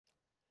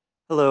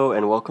Hello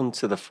and welcome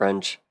to the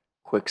French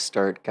Quick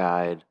Start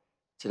Guide.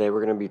 Today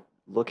we're going to be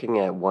looking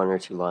at one or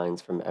two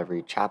lines from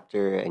every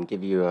chapter and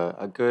give you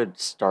a good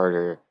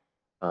starter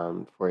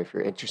for if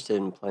you're interested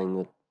in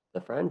playing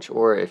the French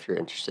or if you're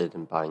interested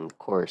in buying the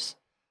course.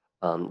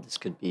 This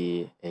could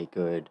be a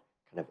good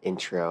kind of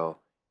intro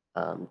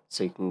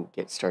so you can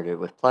get started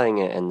with playing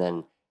it and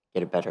then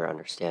get a better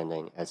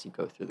understanding as you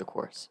go through the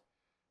course.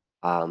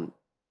 Do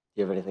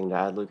you have anything to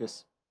add,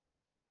 Lucas?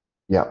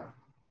 Yeah,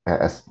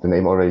 as the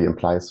name already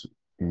implies,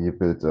 we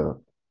built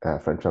a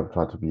French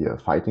repertoire to be a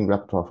fighting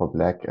repertoire for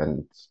black.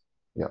 And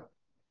yeah,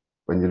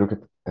 when you look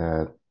at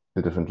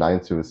the different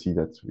lines, you will see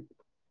that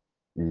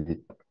we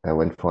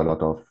went for a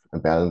lot of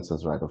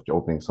imbalances right off the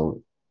opening.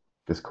 So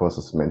this course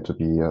is meant to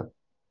be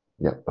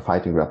a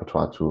fighting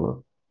repertoire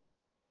to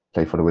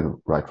play for the win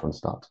right from the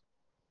start.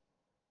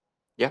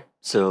 Yeah,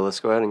 so let's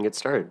go ahead and get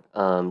started.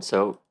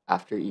 So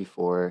after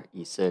e4,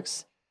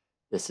 e6,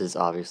 this is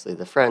obviously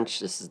the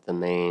French. This is the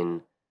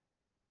main,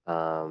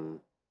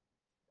 um,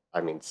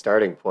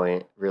 starting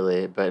point,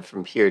 really. But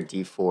from here,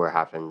 d4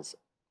 happens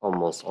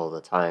almost all the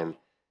time.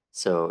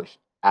 So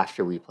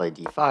after we play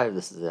d5,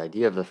 this is the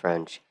idea of the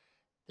French.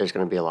 There's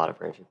going to be a lot of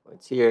branching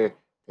points here.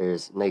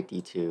 There's knight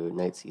d2,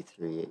 knight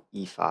c3,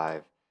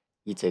 e5,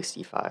 e takes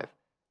d5.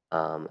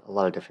 A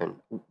lot of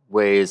different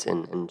ways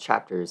and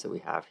chapters that we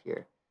have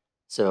here.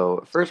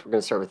 So first, we're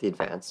going to start with the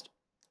advanced.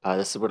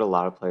 This is what a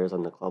lot of players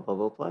on the club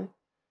level play,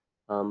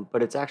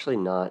 but it's actually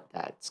not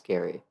that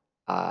scary.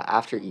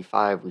 After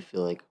e5, we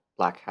feel like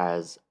black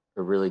has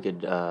a really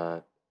good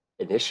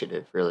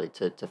initiative, really,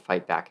 to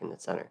fight back in the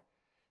center.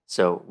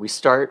 So we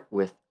start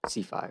with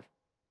c5.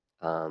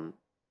 Um,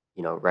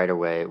 right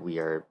away we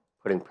are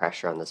putting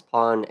pressure on this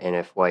pawn, and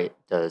if white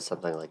does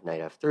something like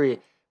knight f3,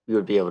 we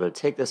would be able to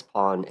take this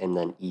pawn, and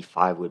then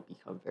e5 would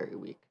become very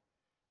weak.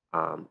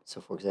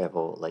 So for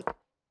example, like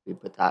we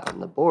put that on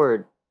the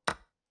board,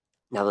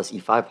 now this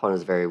e5 pawn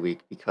is very weak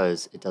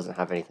because it doesn't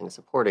have anything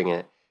supporting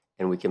it,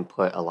 and we can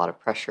put a lot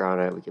of pressure on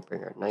it. We can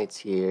bring our knights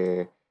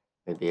here,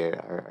 maybe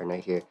our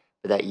knight here,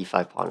 but that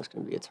e5 pawn is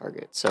going to be a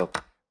target. So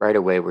right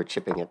away we're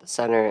chipping at the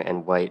center,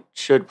 and white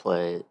should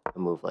play a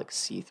move like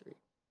c3.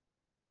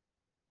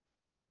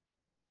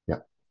 Yeah,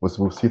 with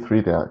move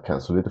c3, they are kind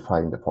of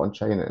solidifying the pawn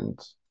chain, and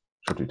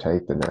should we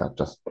take, then they are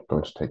just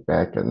going to take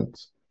back. And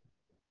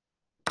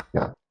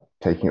yeah,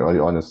 taking early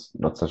on is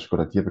not such a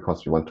good idea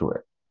because we want to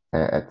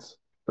add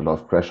a lot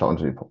of pressure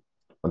onto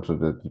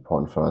the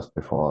pawn first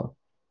before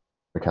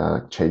we kind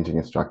of like changing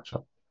its structure.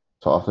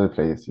 So after they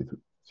play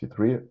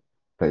c3,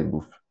 play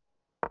move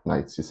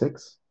knight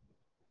c6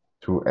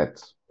 to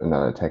add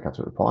another attacker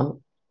to the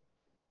pawn.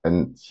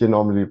 And here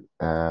normally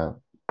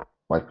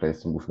white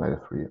plays the move knight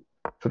f3.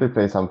 Should they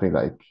play something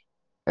like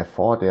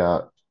f4, they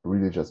are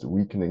really just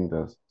weakening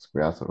the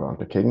squares around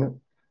the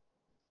king.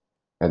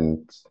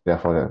 And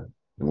therefore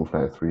the move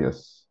knight f3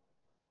 is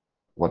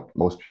what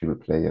most people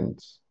play. And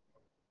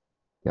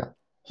yeah,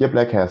 here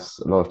black has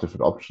a lot of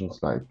different options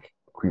like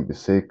queen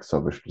b6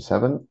 or bishop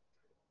b7,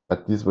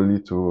 but these will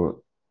lead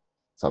to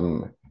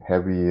some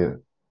heavy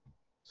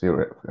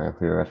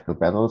theoretical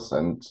battles,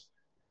 and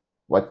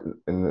white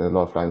in a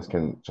lot of lines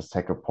can just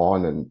take a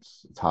pawn, and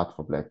it's hard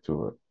for black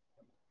to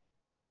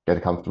get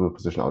a comfortable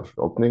position out of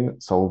the opening.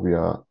 So we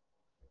are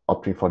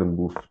opting for the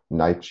move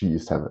knight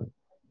g7.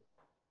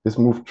 This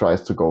move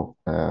tries to go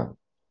to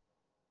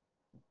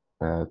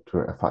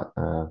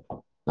f5,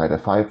 knight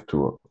f5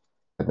 to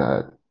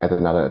add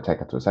another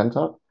attacker to the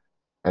center.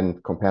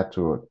 And compared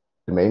to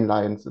the main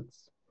lines,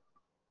 it's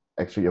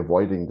actually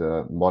avoiding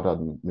the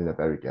modern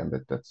Milner-Berry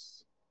gambit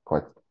that's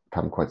quite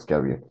become quite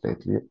scary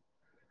lately.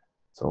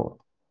 So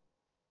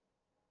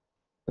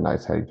the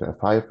knight's heading to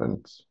f5,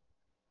 and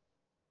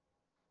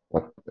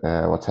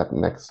what's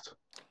happened next?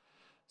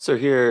 So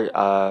here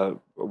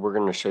we're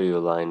going to show you a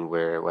line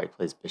where white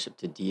plays bishop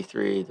to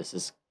d3. This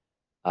is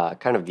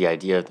kind of the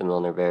idea of the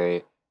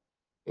Milner-Berry.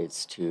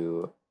 It's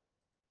to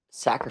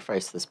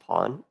sacrifice this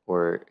pawn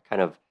or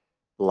kind of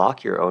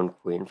block your own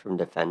queen from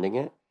defending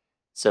it.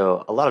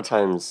 So a lot of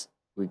times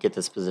we get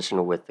this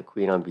position with the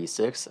queen on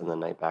b6 and the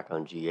knight back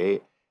on g8,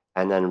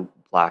 and then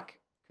black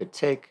could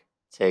take,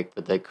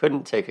 but they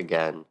couldn't take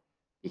again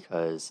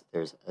because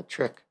there's a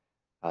trick.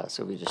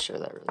 So we just show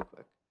that really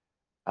quick.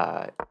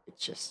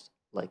 It's just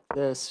like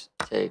this,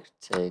 take.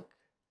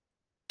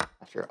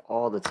 After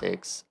all the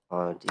takes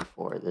on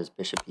d4, there's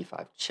bishop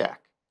e5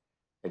 check.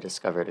 A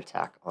discovered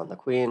attack on the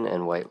queen,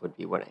 and white would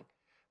be winning.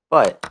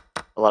 But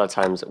a lot of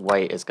times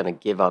white is going to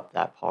give up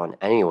that pawn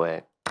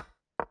anyway,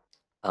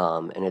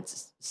 and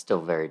it's still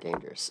very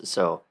dangerous.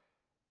 So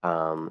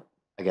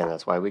again,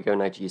 that's why we go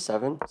knight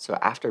g7. So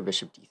after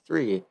bishop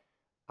d3,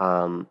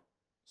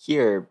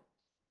 here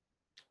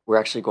we're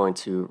actually going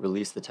to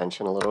release the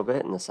tension a little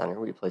bit in the center.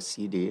 We play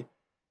cd,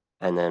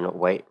 and then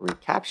white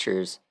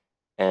recaptures,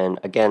 and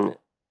again,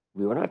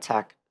 we want to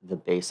attack the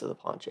base of the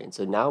pawn chain.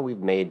 So now we've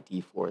made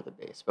d4 the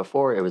base.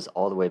 Before, it was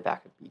all the way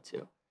back at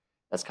b2.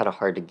 That's kind of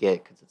hard to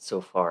get because it's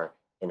so far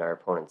in our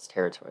opponent's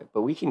territory.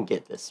 But we can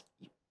get this.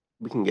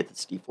 We can get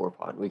this d4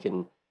 pawn. We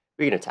can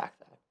attack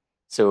that.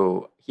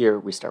 So here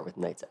we start with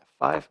knight to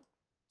f5.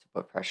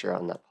 put pressure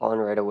on that pawn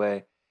right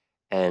away.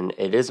 And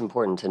it is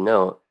important to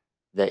note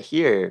that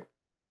here,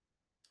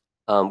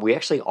 we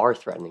actually are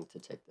threatening to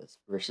take this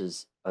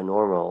versus a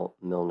normal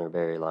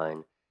Milner-Berry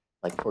line.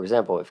 Like, for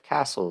example, if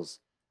castles,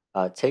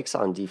 takes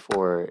on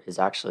d4 is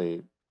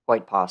actually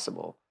quite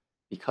possible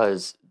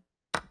because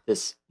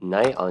this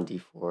knight on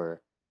d4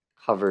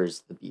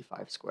 covers the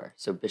b5 square.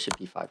 So bishop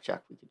b5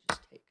 check, we could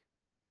just take.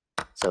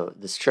 So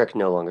this trick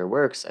no longer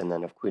works, and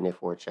then if queen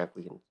a4 check,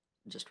 we can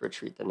just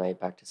retreat the knight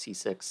back to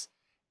c6,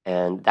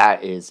 and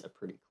that is a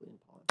pretty clean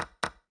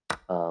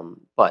pawn.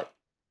 But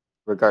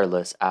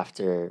regardless,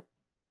 after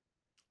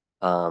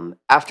knight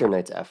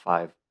to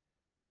f5,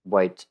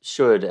 white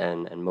should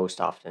and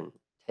most often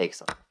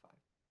takes on f5.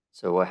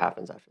 So what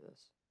happens after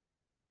this?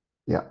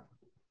 Yeah.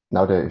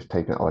 Now that we've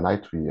taken our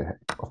knight, we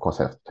of course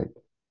have to take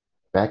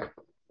back,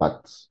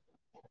 but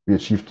we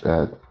achieved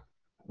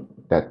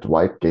that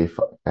white gave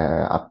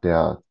up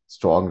their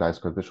strong light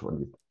square bishop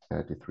on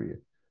d3.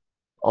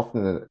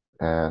 Often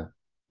the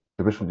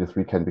bishop on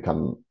d3 can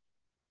become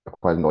a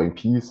quite annoying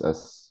piece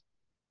as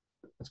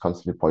it's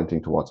constantly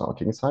pointing towards our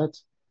king side.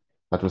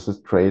 But with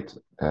this trade,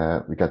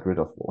 we got rid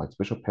of white's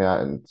bishop pair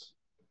and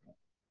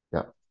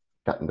yeah,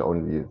 gotten the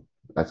only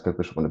light square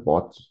bishop on the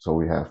board, so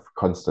we have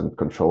constant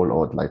control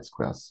over the light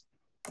squares.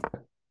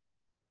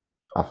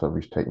 After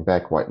we've taken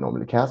back, white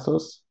normally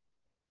castles,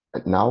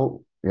 and now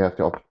we have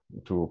the option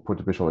to put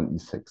the bishop on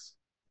e6.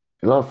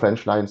 In a lot of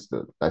French lines,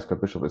 the light square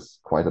bishop is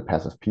quite a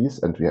passive piece,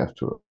 and we have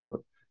to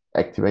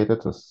activate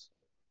it with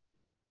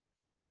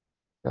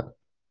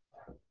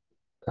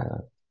yeah,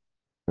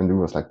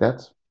 maneuvers like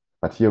that.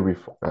 But here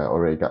we've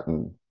already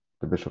gotten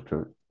the bishop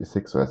to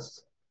e6, so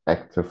it's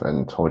active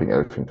and holding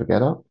everything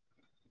together.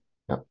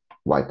 Yeah.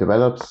 White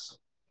develops,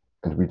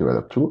 and we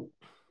develop too.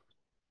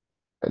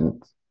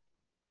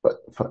 But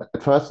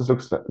at first it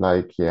looks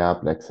like, yeah,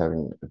 black's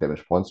having a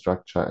damaged pawn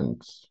structure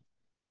and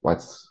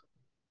white's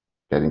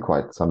getting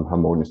quite some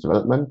harmonious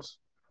development.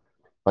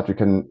 But we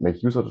can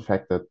make use of the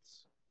fact that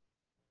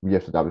we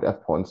have the doubled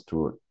f pawns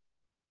to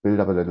build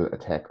up a little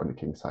attack on the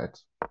king side.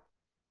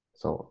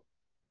 So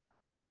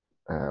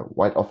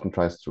white often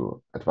tries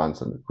to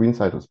advance on the queen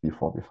side with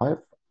b4, b5.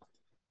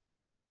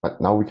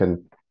 But now we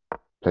can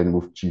play the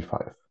move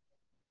g5.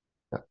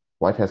 Yeah.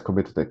 White has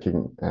committed the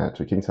king to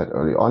the king side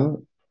early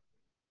on.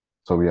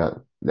 So we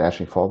are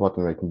lashing forward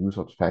and making use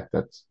of the fact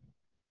that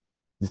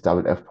these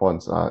double f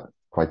pawns are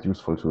quite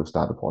useful to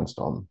start a pawn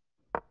storm.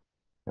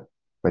 Yeah.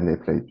 When they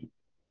play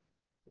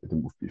the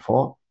move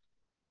b4,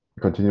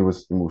 we continue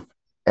with the move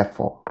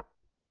f4.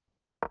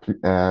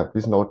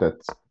 Please note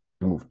that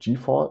the move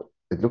g4,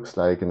 it looks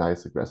like a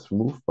nice aggressive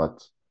move,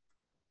 but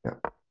yeah,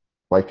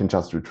 white can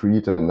just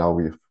retreat, and now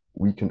we've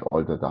weakened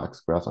all the dark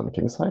squares on the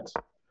king side.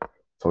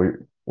 So we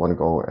want to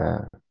go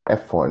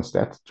f4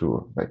 instead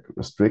to like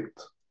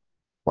restrict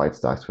white's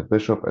dark square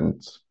bishop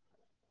and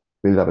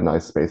build up a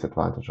nice space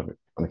advantage on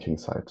the king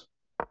side.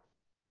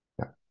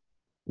 Yeah.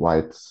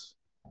 White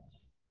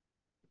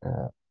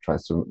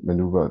tries to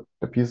maneuver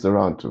the pieces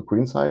around to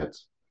queen side.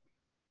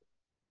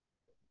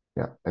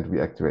 Yeah, and we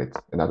activate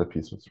another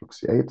piece with rook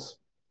c8.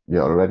 We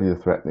are already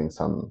threatening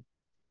some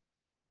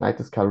knight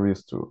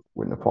discoveries to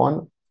win a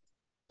pawn,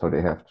 so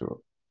they have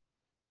to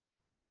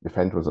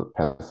defend with a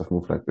passive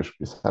move like bishop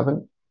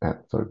b7,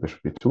 sorry,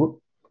 bishop b2.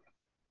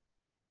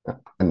 Yeah.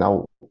 And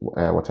now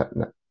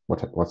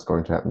what's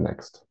going to happen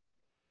next?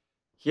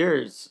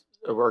 Here's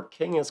where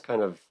king is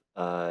kind of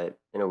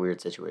in a weird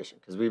situation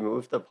because we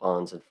moved the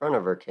pawns in front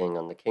of our king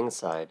on the king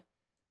side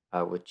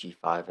with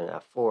g5 and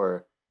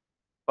f4,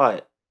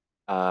 but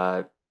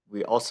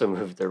we also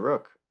moved the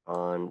rook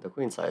on the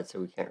queen side, so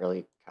we can't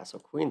really castle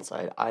queen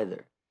side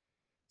either.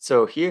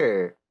 So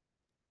here,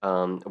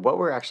 what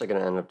we're actually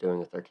going to end up doing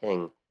with our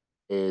king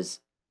is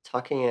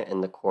tucking it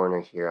in the corner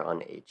here on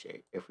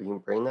h8. If we can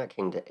bring that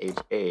king to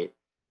h8,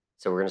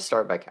 so we're going to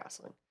start by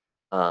castling.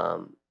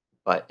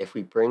 But if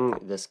we bring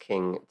this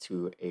king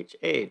to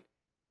h8,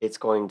 it's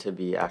going to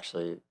be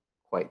actually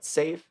quite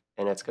safe,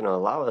 and it's going to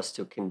allow us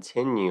to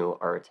continue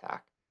our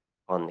attack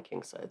on the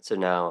king side. So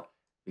now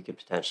we could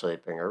potentially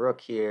bring our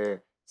rook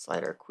here,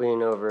 slide our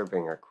queen over,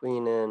 bring our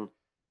queen in.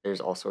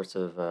 There's all sorts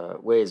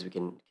of ways we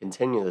can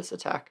continue this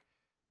attack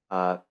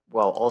while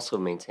also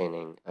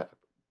maintaining a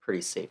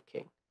pretty safe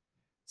king.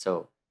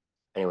 So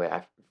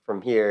anyway,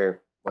 from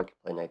here, one can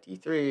play knight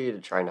d3 to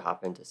trying to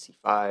hop into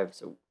c5.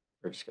 So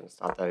we're just going to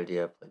stop that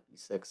idea, play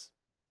b6.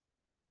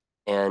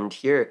 And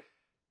here,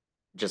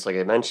 just like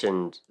I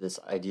mentioned, this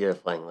idea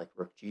of playing like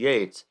rook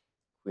g8,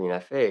 queen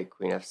f8,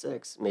 queen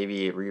f6,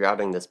 maybe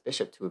rerouting this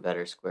bishop to a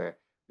better square.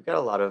 We've got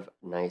a lot of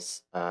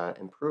nice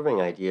improving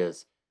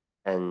ideas,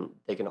 and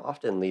they can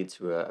often lead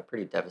to a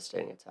pretty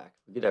devastating attack.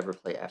 If we could ever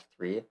play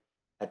f3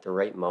 at the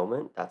right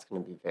moment, that's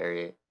going to be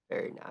very,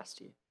 very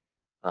nasty.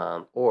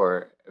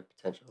 Or a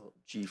potential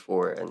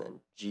g4 and then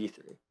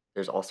g3.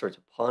 There's all sorts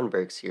of pawn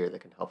breaks here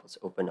that can help us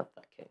open up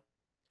that king.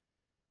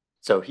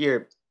 So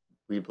here,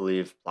 we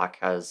believe black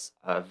has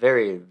a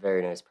very,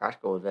 very nice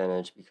practical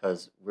advantage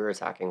because we're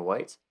attacking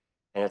white,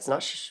 and it's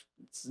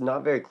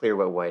not very clear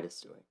what white is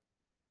doing.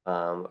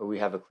 We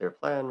have a clear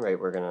plan, right?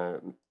 We're going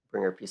to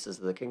bring our pieces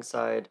to the king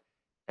side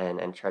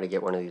and try to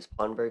get one of these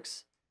pawn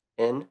breaks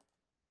in.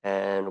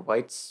 And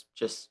white's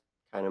just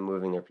kind of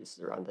moving their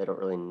pieces around. They don't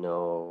really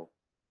know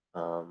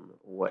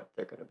what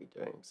they're going to be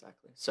doing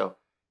exactly. So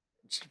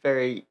just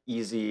very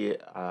easy,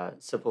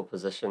 simple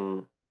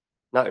position.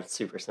 Not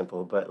super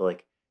simple, but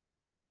like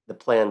the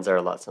plans are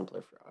a lot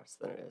simpler for us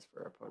than it is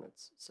for our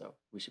opponents. So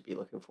we should be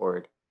looking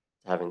forward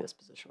to having this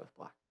position with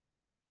black.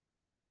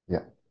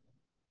 Yeah.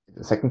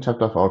 The second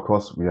chapter of our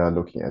course, we are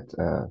looking at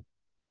a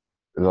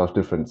lot of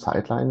different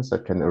sidelines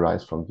that can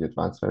arise from the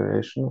advanced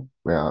variation,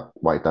 where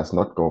white does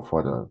not go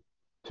for the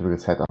typical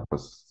setup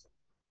with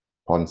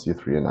pawn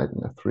c3 and knight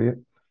in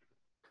f3.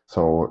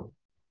 So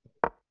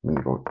when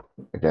you go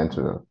again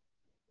to the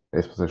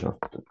base position of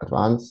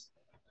advance,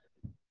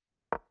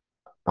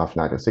 after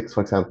knight f6,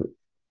 for example,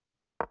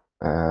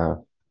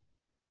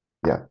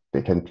 yeah,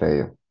 they can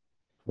play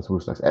with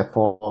moves like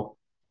f4,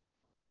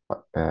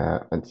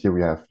 and here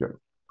we have the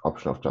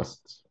option of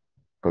just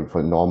going for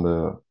a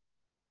normal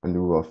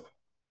maneuver of,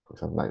 for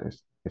example, knight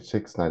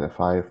h6, knight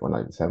f5, or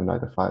knight e7,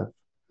 knight f5.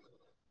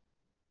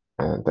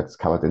 And that's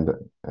covered in the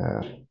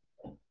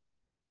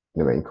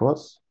main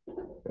course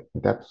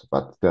in depth.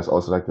 But there's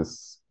also like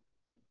this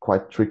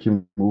quite tricky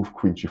move,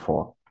 queen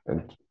g4.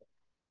 And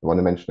I want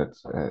to mention it,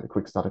 a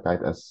quick starter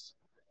guide, as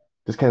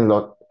this can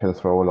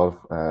throw a lot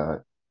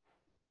of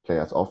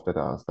players off that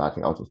are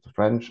starting out with the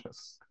French.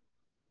 As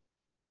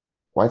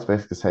white's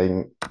basically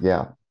saying,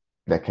 yeah,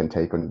 black can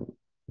take on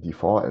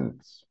d4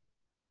 and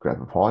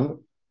grab a pawn.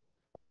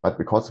 But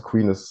because the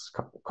queen is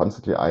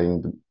constantly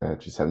eyeing the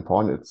g7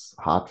 pawn, it's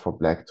hard for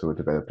black to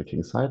develop the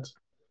king side.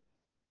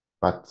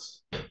 But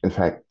in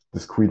fact,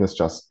 this queen is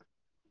just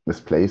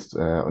misplaced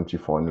on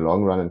g4 in the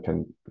long run and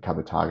can become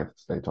a target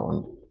later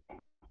on.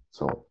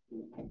 So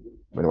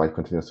when white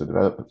continues to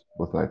develop it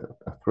with knight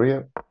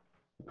f3,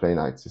 play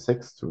knight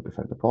c6 to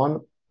defend the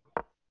pawn.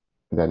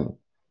 And then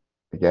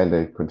again,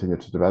 they continue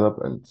to develop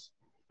and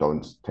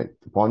don't take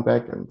the pawn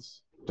back and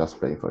just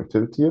playing for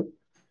activity.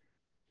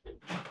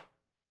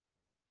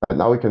 But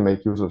now we can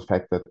make use of the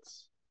fact that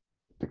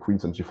the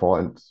queen's on g4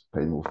 and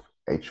play move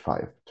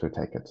h5 to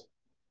attack it.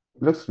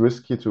 It looks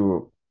risky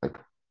to like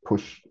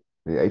push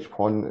the h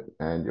pawn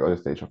in the early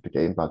stage of the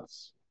game, but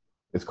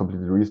it's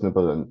completely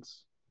reasonable, and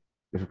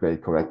if we play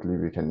it correctly,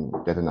 we can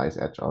get a nice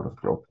edge out of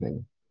the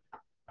opening.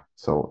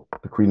 So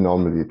the queen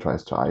normally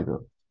tries to eye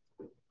the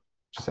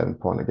g7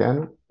 pawn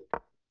again,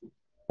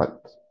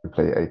 but we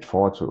play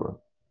h4 to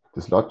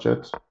dislodge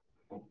it,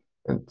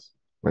 and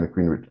when the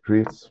queen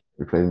retreats,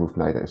 we play move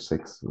knight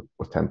h6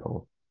 with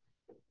tempo.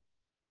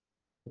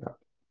 Yeah.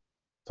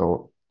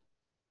 So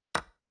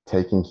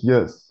taking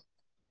here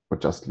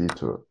would just lead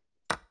to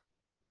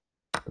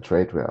a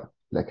trade where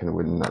black can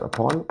win another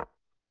pawn.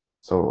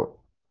 So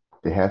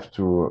they have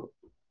to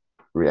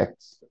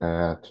react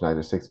to knight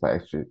h6 by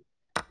actually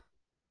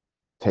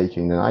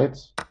taking the knight,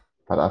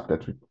 but after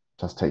that we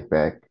just take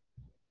back.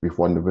 We've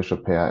won the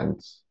bishop pair,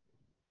 and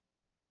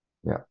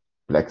yeah,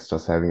 black's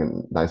just having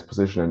a nice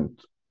position, and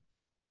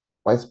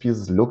white's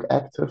pieces look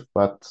active,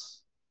 but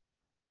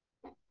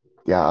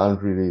they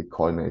aren't really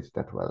coordinated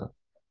that well.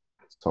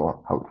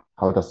 So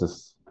how does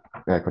this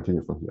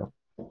continue from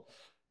here?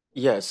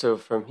 Yeah, so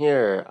from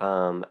here,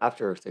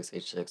 after rook takes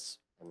h6,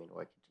 I mean,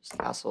 white could just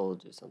castle,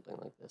 do something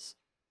like this.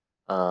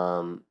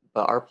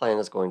 But our plan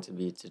is going to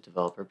be to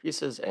develop our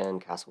pieces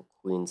and castle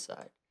queen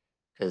side,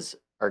 because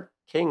our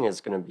king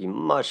is going to be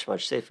much,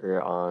 much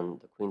safer on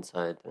the queen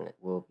side than it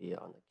will be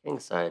on the king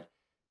side,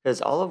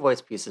 because all of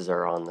white's pieces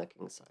are on the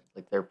king side.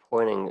 Like, they're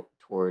pointing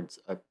towards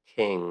a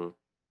king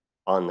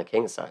on the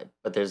king side,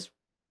 but there's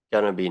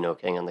going to be no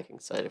king on the king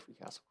side if we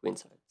castle queen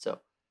side. So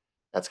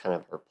that's kind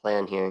of our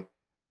plan here.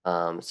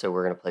 So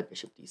we're going to play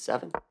bishop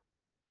d7.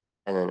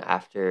 And then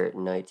after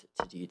knight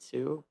to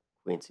d2,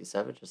 queen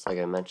c7, just like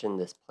I mentioned,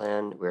 this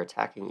plan, we're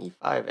attacking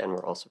e5, and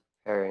we're also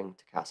preparing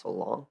to castle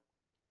long.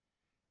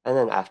 And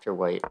then after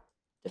white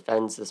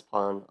defends this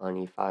pawn on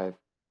e5,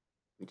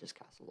 we just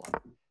castle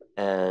long.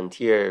 And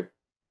here,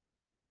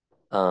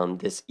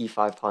 this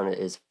e5 pawn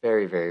is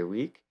very, very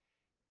weak,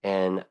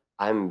 and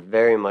I'm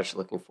very much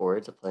looking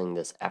forward to playing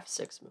this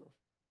f6 move.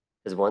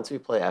 Because once we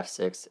play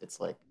f6, it's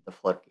like the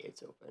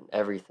floodgates open.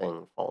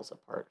 Everything falls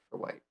apart for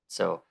white.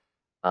 So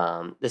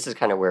this is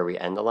kind of where we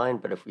end the line,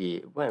 but if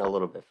we went a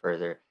little bit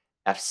further,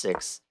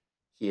 f6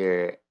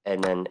 here,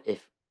 and then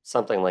if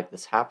something like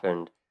this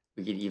happened,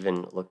 we could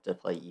even look to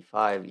play e5,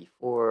 e4,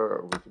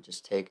 or we could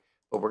just take,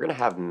 but we're going to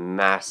have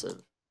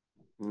massive,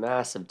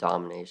 massive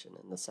domination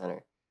in the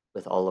center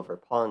with all of our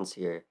pawns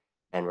here,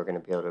 and we're going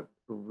to be able to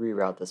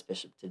reroute this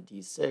bishop to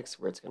d6,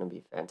 where it's going to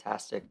be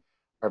fantastic.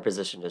 Our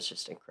position is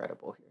just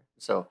incredible here.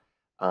 So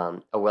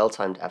a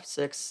well-timed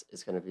f6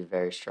 is going to be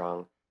very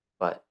strong,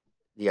 but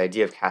the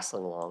idea of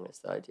castling long is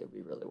the idea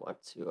we really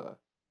want to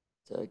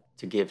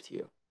give to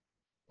you.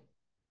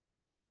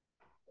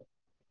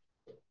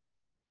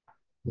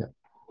 Yeah.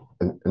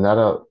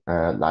 Another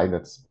line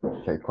that's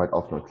played quite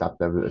often on club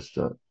level is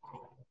the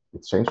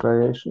exchange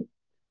variation.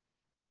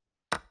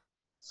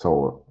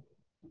 So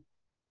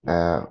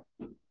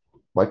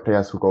white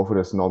players who go for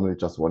this normally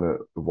just want to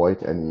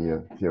avoid any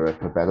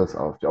theoretical battles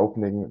out of the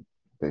opening.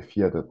 They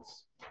fear that,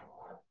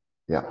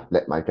 yeah,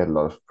 black might get a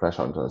lot of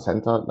pressure onto the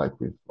center, like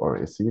we've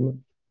already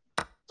seen.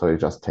 So they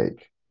just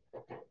take.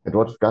 And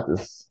what we've got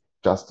is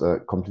just a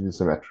completely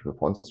symmetrical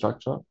pawn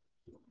structure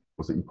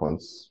with the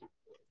e-pawns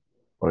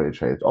already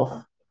traded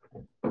off.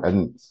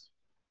 And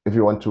if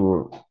you want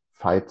to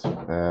fight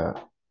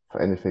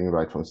for anything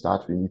right from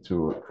start, we need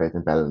to create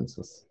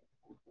imbalances.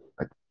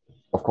 Like,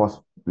 of course,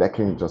 black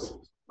can just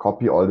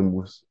copy all the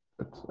moves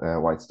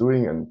that white's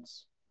doing, and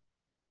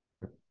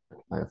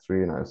knight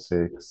 3, knight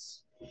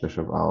 6,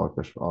 bishop out,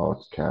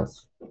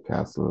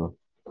 castle.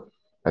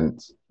 And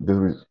this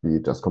will be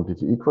just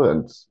completely equal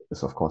and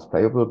is, of course,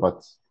 playable,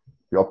 but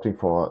we're opting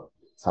for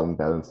some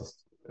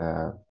balances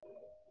to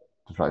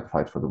try to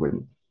fight for the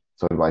win.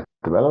 So when white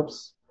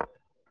develops,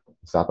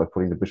 start by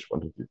putting the bishop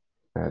onto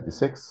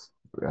d6,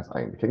 whereas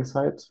eyeing the king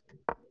side.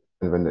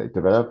 And when they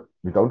develop,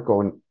 we don't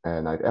go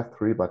knight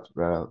f3, but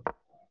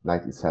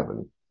knight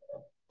e7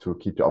 to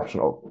keep the option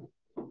open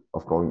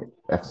of going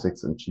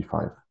f6 and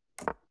g5.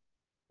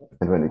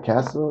 And when they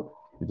castle,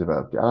 we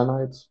develop the other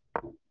knight.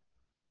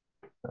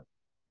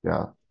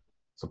 Yeah,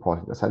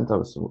 supporting the center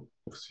with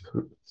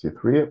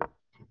c3,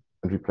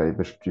 and we play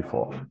bishop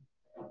g4,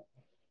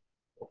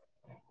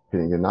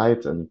 pinning the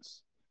knight and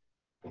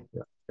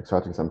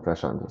exerting some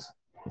pressure on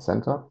the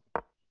center.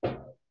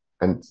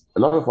 And a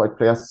lot of white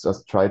players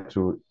just try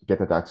to get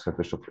the dark square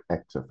bishop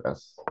active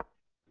as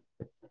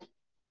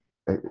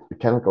it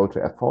cannot go to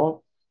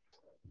f4,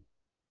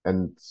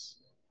 and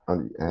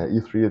on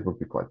e3 it would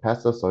be quite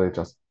passive, so they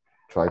just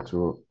try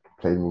to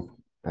play move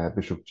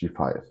bishop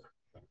g5.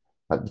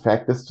 But in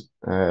fact, this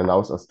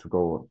allows us to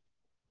go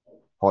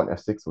pawn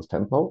f6 with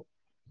tempo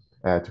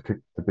to kick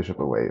the bishop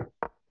away.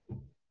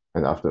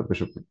 And after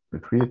bishop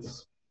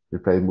retreats, we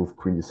play move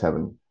queen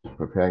d7,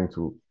 preparing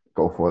to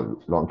go for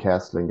long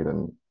castling and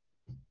then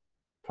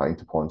trying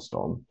to pawn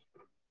storm.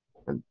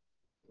 And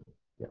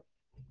yeah,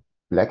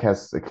 black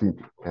has a clean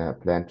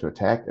plan to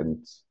attack,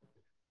 and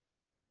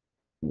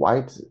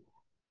white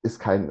is has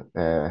kind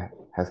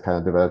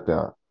of developed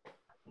their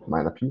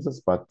minor pieces,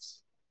 but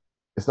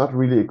it's not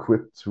really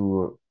equipped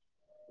to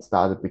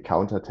start a big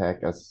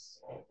counterattack. As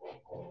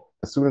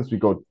soon as we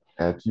go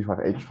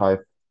g5 h5,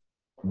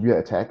 we are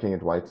attacking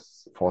and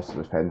white's forced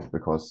to defend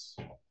because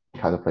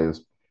counterplay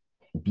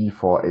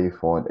b4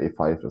 a4 and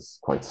a5 is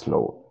quite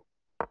slow.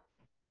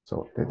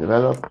 So they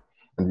develop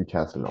and we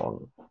castle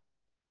long,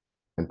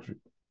 and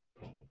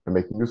we're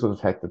making use of the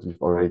fact that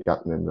we've already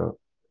gotten in the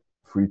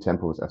free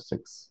tempo with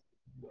f6.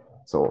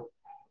 So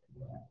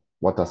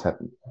what does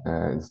happen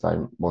in this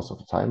time most of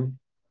the time?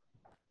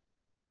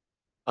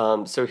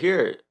 So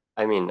here,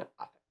 I mean,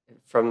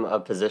 from a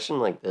position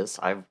like this,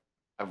 I've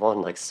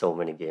won like so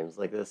many games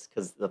like this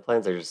because the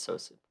plans are just so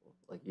simple.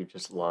 Like you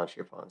just launch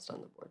your pawns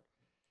down the board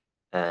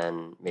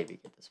and maybe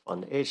get this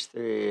pawn to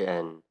h3,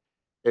 and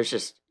there's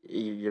just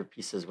your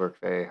pieces work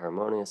very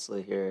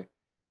harmoniously here.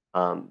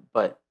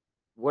 But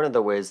one of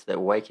the ways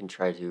that white can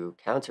try to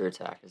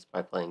counterattack is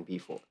by playing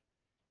b4,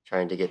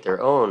 trying to get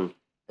their own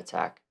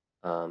attack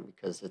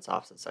because it's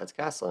opposite sides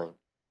castling.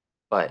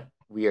 But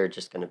we are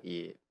just going to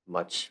be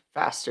much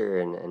faster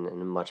and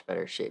in a much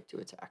better shape to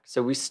attack.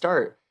 So we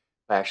start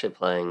by actually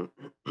playing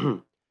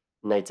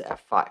knight to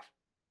f5.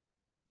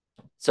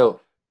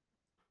 So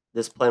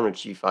this plan with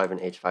g5 and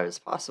h5 is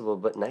possible,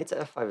 but knight to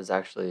f5 is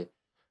actually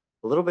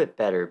a little bit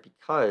better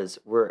because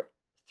we're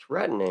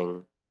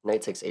threatening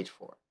knight takes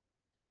h4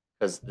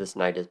 because this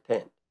knight is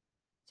pinned.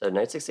 So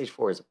knight takes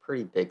h4 is a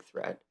pretty big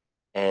threat,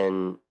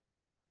 and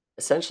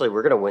essentially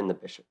we're going to win the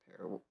bishop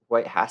pair.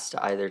 White has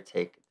to either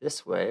take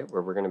this way,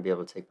 where we're going to be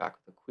able to take back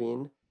with the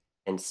queen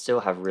and still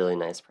have really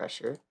nice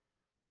pressure,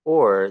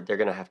 or they're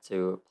going to have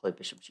to play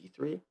bishop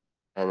g3,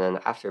 and then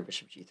after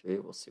bishop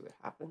g3, we'll see what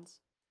happens.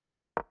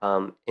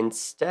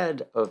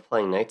 Instead of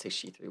playing knight takes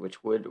g3,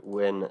 which would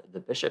win the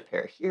bishop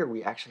pair, here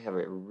we actually have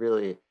a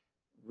really,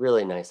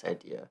 really nice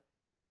idea.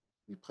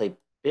 We play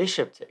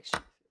bishop takes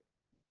g3.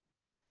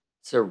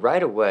 So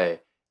right away,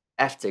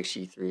 f takes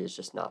g3 is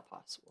just not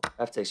possible.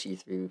 F takes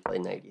g3, we play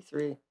knight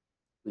e3,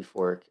 we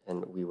fork,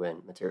 and we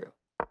win material.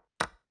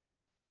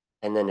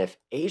 And then if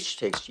h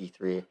takes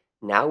g3,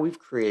 now we've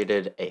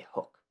created a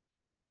hook.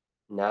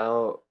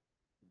 Now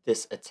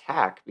this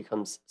attack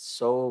becomes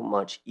so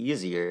much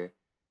easier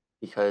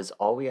because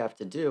all we have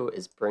to do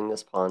is bring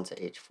this pawn to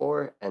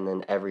h4, and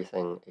then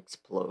everything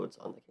explodes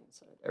on the king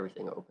side.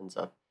 Everything opens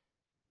up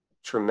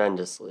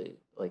tremendously,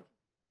 like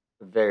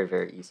very,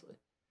 very easily.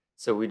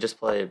 So we just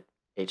play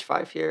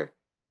h5 here,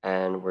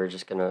 and we're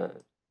just going to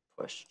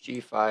push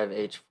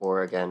g5,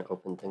 h4 again,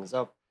 open things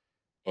up.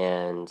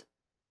 And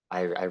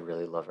I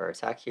really love our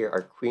attack here.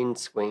 Our queen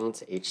swinging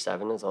to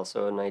h7 is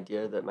also an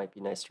idea that might be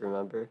nice to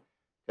remember,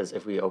 because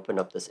if we open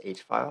up this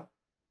h file,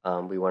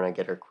 we want to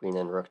get our queen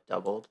and rook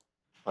doubled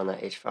on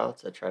that h file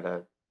to try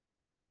to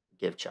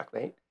give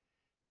checkmate.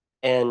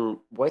 And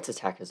white's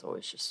attack is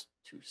always just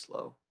too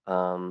slow.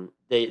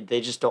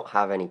 They just don't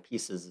have any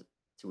pieces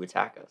to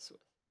attack us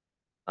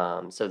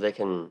with. So they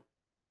can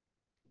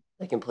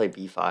play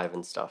b5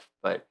 and stuff,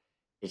 but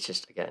it's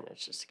just, again,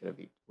 it's just going to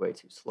be way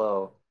too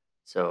slow.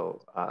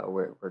 So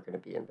we're going to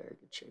be in very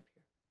good shape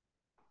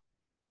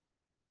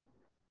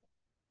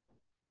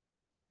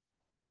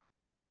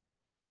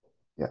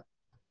here.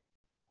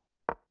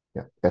 Yeah,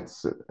 yeah.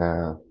 That's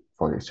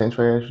for the exchange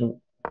variation.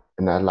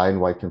 Another line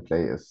white can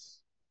play is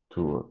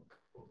to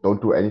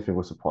don't do anything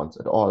with the pawns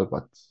at all,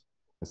 but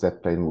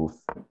instead play move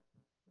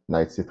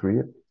knight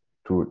c3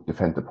 to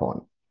defend the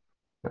pawn.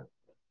 Yeah.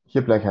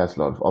 Here black has a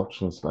lot of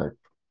options like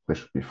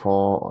bishop b4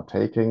 or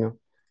taking,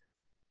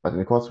 but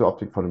in course we're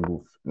opting for the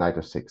move knight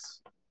f6.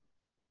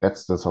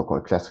 That's the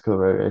so-called classical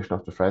variation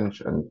of the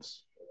French, and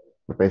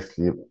we're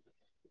basically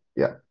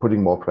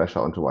putting more pressure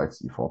onto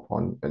white's e4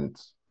 pawn and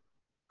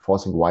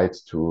forcing white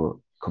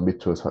to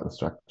commit to a certain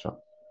structure.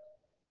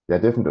 There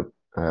are different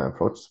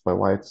approaches by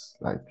whites,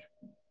 like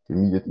the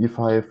immediate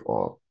e5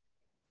 or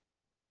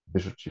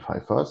bishop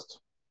g5 first.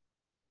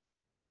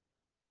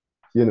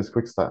 Here in this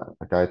quick start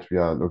guide, we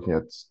are looking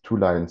at two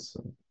lines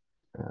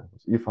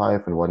with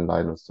e5 and one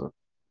line with the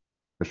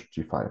bishop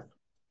g5.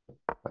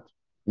 But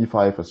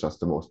e5 is just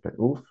the most played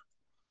move.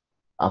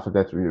 After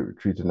that, we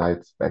retreat the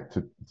knight back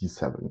to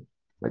d7.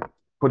 Like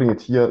putting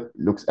it here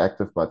looks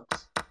active, but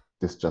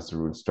this is just a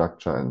ruined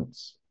structure, and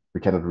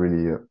we cannot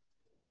really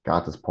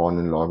guard this pawn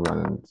in the long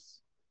run, and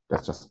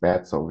that's just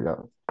bad. So we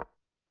are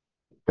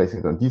placing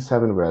it on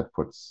d7, where it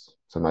puts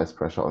some nice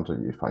pressure onto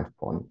the e5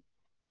 pawn.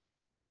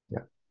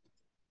 Yeah,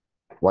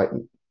 white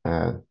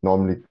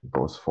normally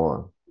goes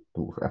for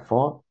the move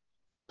f4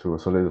 to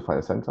solidify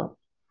the center.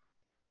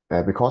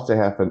 Because they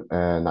have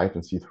a knight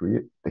on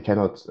c3, they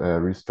cannot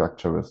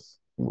restructure with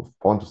move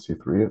pawn to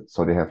c3,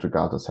 so they have to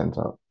guard the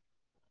center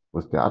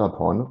with the other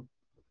pawn.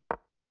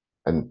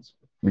 And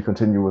we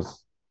continue with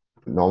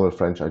the normal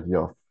French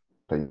idea of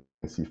playing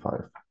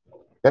c5.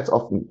 That's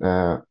often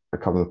a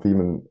common theme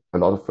in a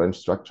lot of French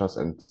structures.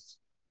 And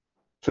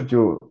should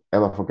you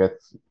ever forget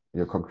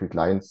your concrete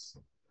lines,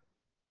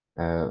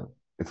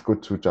 it's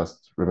good to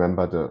just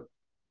remember the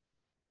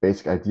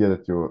basic idea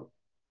that you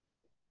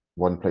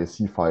want to play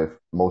c5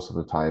 most of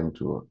the time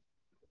to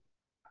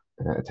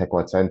attack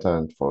white center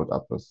and follow it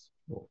up with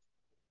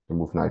the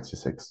move knight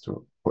c6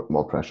 to put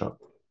more pressure.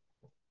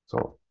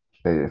 So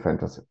they defend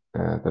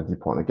the d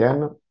pawn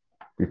again.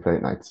 We play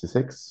knight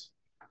c6,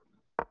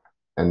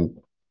 and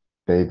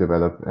they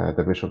develop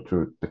the bishop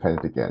to defend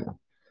it again.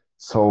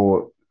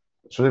 So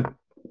should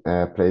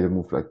it play the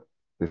move like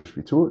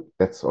bishop b2?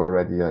 That's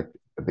already like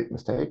a big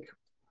mistake,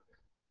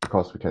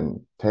 because we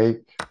can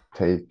take,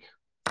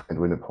 and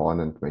win a pawn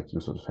and make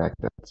use of the fact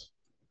that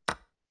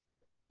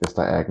this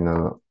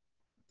diagonal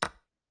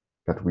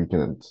got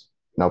weakened, and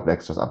now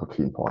black's just up a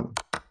clean pawn.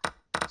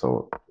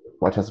 So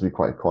white has to be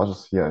quite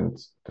cautious here and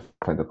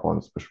defend the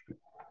pawn's bishop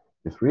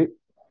b3.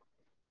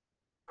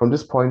 From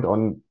this point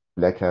on,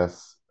 black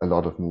has a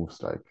lot of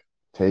moves like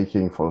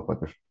taking followed by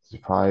bishop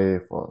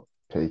c5, or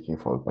taking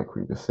followed by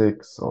queen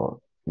b6, or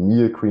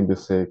near queen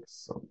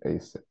b6, or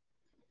a6,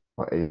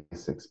 or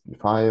a6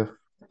 b5.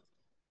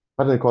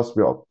 But of course,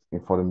 we're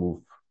opting for the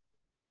move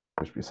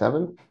bishop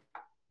b7.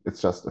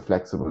 It's just a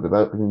flexible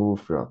developing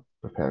move. We're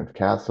preparing to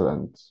castle,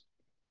 and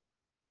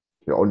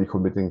we're only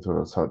committing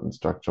to a certain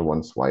structure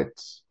once white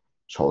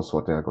shows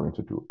what they are going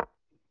to do.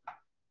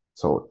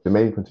 So the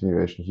main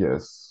continuation here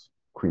is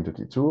queen to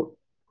d2.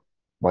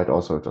 White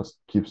also just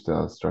keeps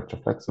the structure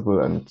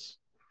flexible and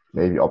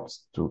maybe opts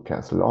to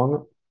castle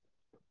long.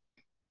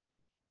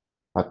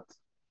 But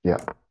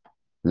yeah,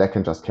 black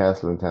can just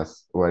castle and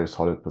has a very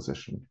solid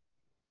position.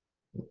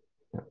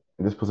 Yeah.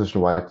 In this position,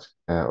 white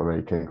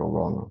already can go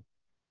wrong.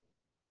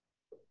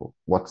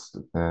 What's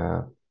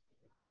the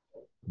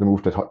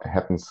move that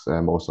happens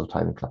most of the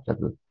time in club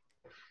level?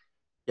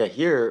 Yeah,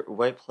 here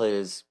white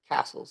plays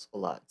castles a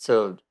lot.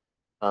 So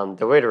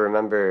the way to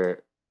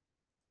remember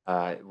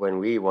when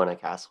we want a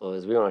castle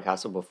is we want a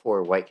castle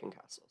before white can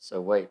castle.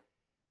 So white,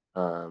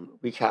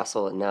 we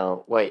castle, and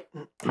now white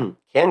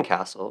can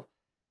castle,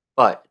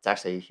 but it's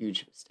actually a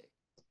huge mistake,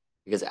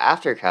 because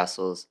after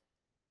castles,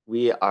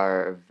 we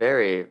are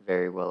very,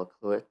 very well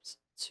equipped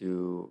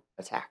to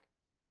attack.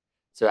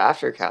 So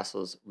after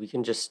castles, we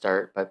can just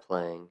start by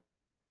playing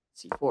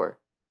c4.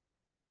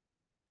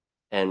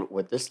 And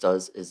what this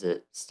does is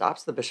it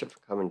stops the bishop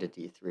from coming to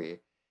d3,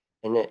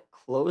 and it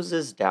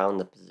closes down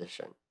the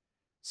position.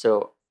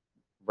 So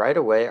right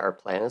away, our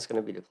plan is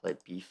going to be to play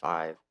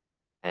b5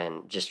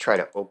 and just try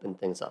to open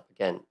things up.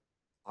 Again,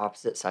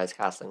 opposite sides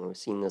castling. We've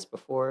seen this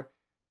before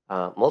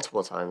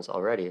multiple times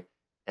already,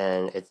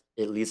 and it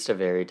leads to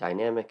very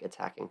dynamic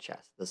attacking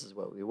chess. This is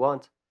what we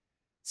want.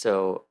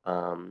 So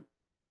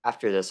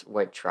after this,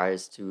 white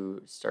tries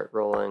to start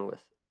rolling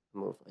with a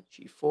move like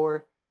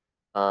g4,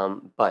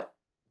 but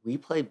we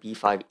play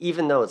b5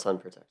 even though it's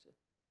unprotected,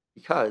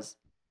 because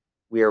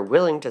we are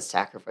willing to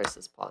sacrifice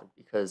this pawn,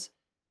 because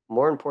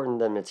more important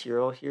than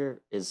material here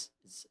is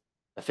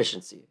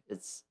efficiency.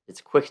 It's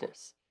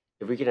quickness.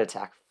 If we can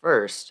attack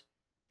first,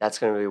 that's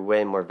going to be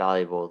way more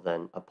valuable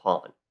than a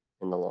pawn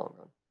in the long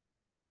run.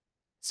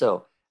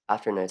 So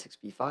after knight takes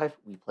b5,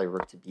 we play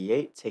rook to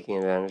b8, taking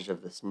advantage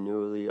of this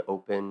newly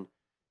open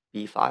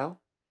b file.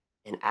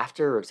 And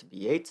after rook to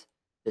b8,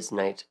 this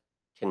knight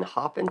can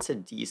hop into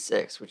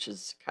d6, which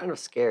is kind of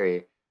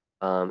scary.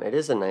 It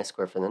is a nice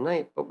square for the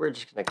knight, but we're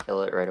just going to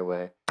kill it right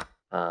away.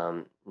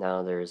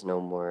 Now there is no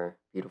more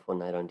beautiful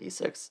knight on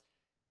d6.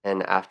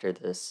 And after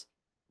this,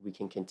 we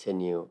can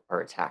continue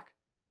our attack.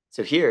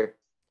 So here,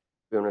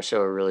 we want to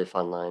show a really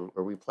fun line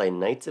where we play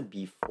knight to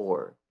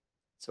b4.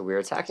 So we're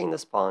attacking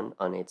this pawn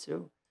on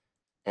a2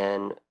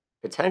 and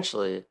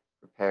potentially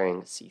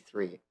preparing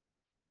c3.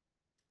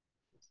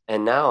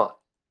 And now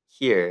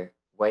here,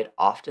 white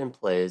often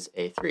plays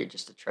a3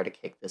 just to try to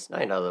kick this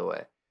knight out of the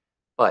way.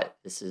 But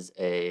this is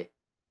a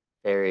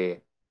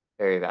very,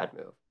 very bad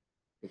move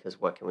because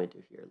what can we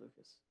do here,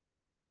 Lucas?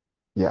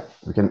 Yeah,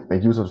 we can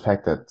make use of the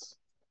fact that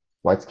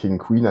white's king and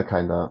queen are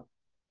kind of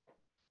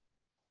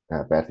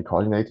badly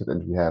coordinated,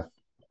 and we have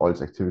all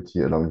this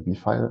activity along the b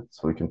file,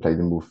 so we can play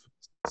the move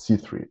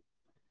c3.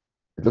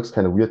 It looks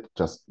kind of weird to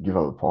just give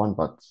up a pawn,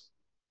 but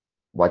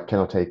white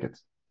cannot take it.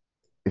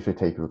 If we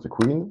take it with the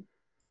queen,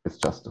 it's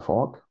just a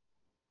fork,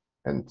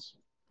 and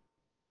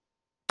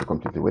we're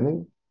completely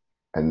winning.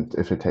 And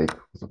if we take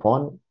with the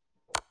pawn,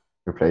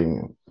 we're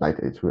playing knight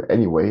a2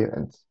 anyway,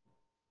 and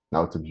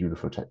now it's a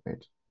beautiful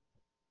checkmate.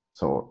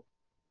 So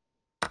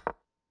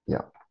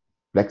yeah,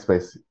 black's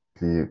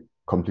basically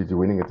completely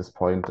winning at this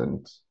point,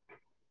 and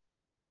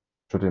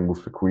should they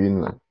move the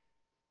queen,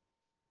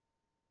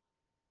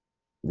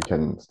 we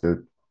can still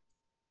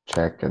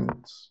check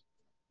and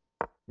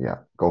yeah,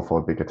 go for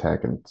a big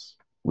attack, and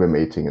we're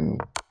mating in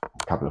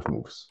a couple of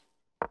moves.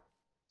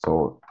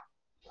 So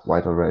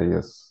white already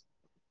is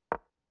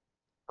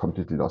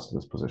completely lost in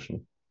this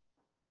position.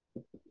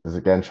 This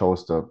again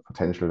shows the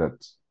potential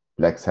that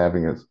black's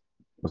having it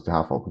with the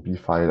half open b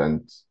file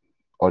and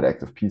all the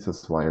active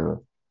pieces,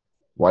 while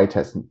white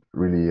hasn't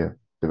really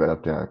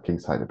developed their king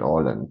side at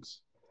all. And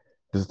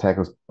this attack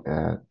with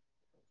g4,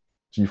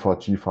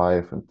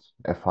 g5, and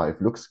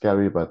f5 looks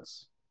scary, but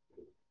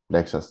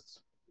black's just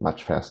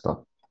much faster.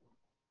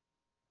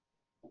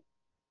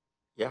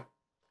 Yeah.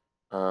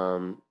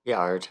 Yeah,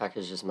 our attack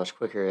is just much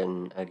quicker,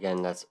 and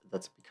again, that's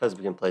because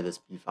we can play this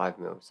b5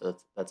 move. So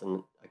that's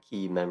a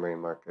key memory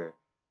marker.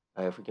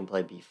 If we can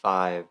play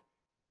b5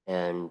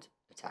 and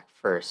attack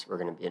first, we're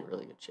going to be in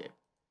really good shape.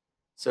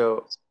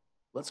 So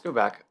let's go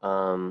back.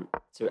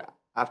 So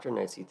after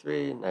knight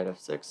c3, knight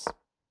f6,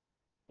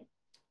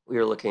 we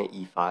are looking at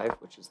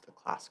e5, which is the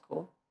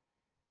classical.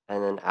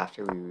 And then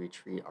after we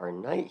retreat our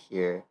knight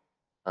here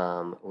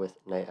with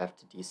knight f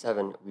to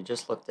d7, we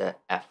just looked at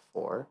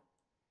f4.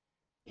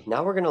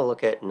 Now we're going to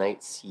look at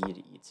knight c to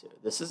e2.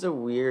 This is a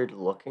weird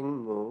looking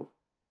move,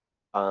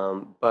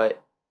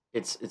 but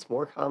it's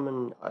more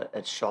common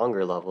at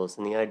stronger levels.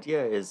 And the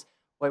idea is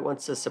white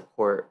wants to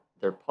support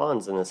their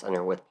pawns in the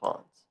center with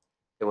pawns.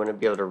 They want to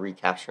be able to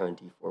recapture on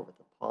d4 with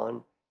a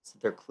pawn. So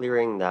they're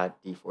clearing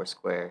that d4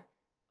 square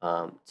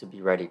to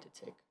be ready to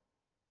take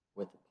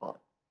with the pawn.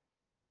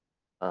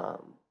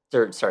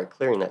 Sorry,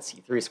 clearing that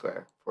c3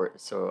 square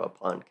so a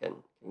pawn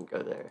can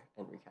go there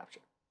and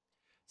recapture.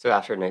 So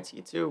after knight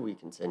c2, we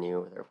continue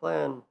with our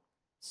plan.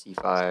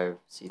 c5,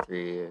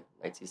 c3,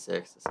 knight c6.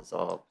 This is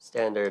all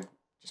standard,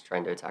 just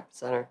trying to attack the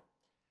center.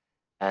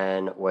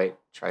 And white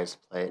tries to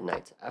play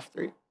knight to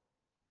f3.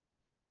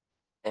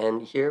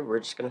 And here we're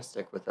just going to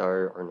stick with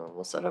our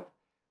normal setup.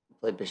 We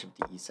play bishop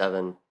to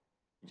e7.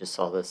 We just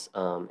saw this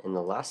in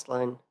the last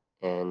line,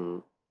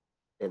 and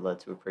it led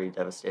to a pretty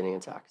devastating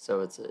attack. So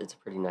it's a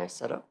pretty nice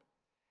setup.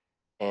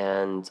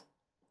 And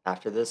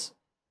after this,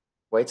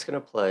 white's going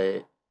to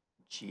play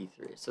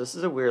g3. So this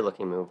is a weird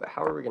looking move, but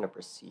how are we going to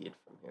proceed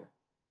from here?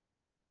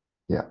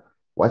 Yeah,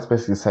 white's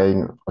basically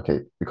saying, okay,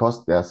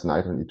 because there's a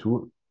knight on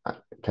e2, I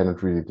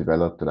cannot really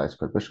develop the light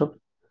squared bishop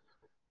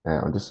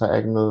on this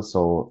diagonal,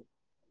 so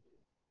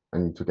I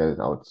need to get it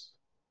out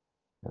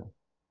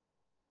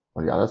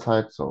on the other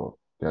side. So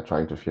they're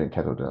trying to fear and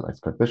kettle the light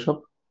squared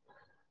bishop.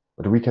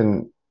 But we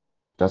can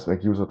just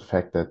make use of the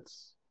fact that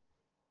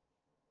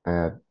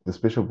this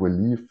bishop will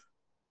leave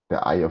the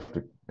eye of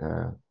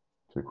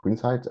the queen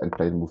side and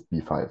play the move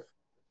b5.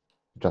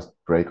 Just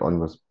break on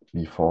with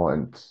b4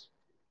 and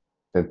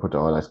then put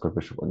our light squared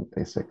bishop on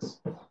a6.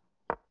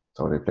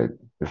 So they played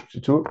bishop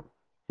g2,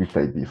 we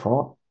played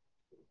b4.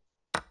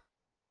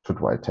 Should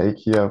white take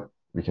here,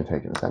 we can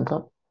take in the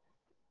center.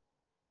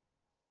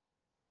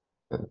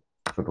 Then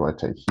should white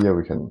take here,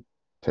 we can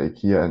take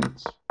here,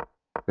 and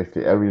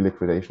basically every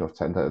liquidation of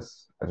center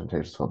is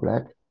advantageous for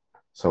black.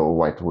 So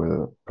white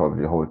will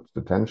probably hold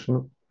the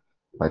tension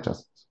by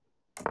just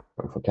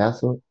going for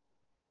castle.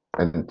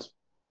 And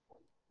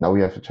now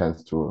we have a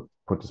chance to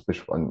put this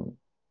bishop on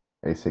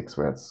a6,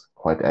 where it's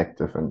quite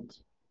active and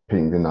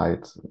pinning the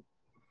knight.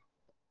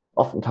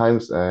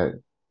 Oftentimes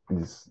in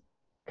these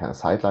kind of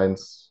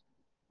sidelines,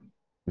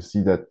 you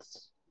see that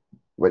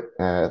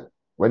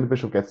when the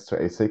bishop gets to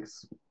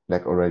a6,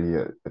 black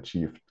already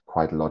achieved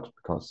quite a lot,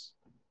 because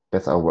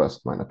that's our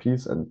worst minor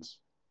piece, and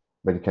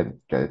when you can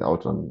get it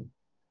out on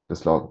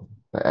this long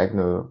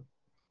diagonal,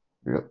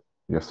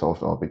 we have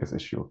solved our biggest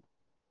issue.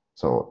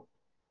 So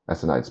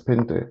as the knight's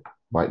pinned, they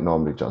might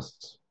normally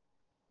just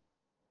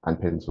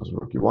unpin with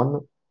rook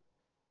e1.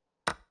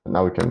 And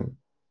now we can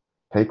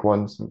take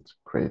once and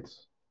create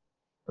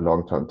a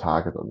long-term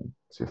target on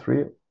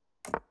c3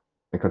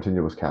 and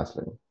continue with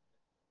castling.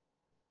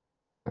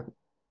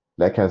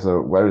 Black has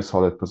a very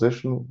solid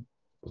position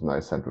with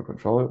nice central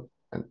control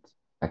and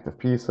active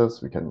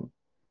pieces. We can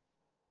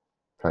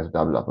try to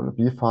double up on the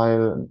b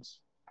file and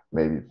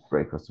maybe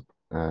break with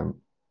pawn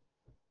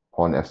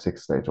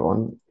f6 later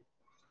on.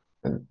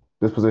 And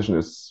this position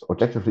is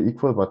objectively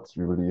equal, but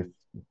we believe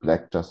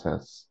black just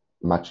has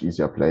much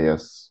easier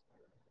players.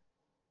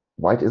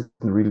 White isn't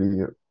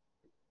really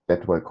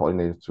that well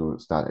coordinated to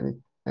start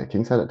any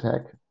kingside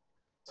attack,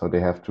 so they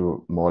have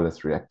to more or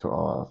less react to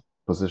our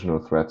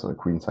positional threats on the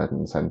queen side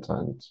and the center.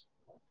 And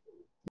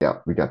yeah,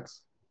 we get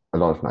a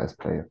lot of nice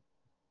play.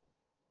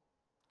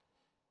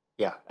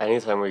 Yeah,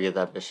 anytime we get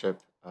that bishop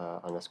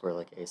on a square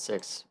like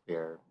a6, we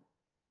are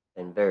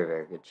in very,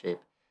 very good shape.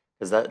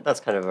 Because that's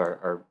kind of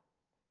our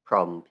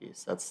problem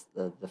piece. That's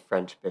the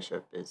French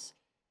bishop is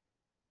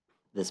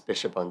this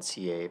bishop on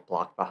c8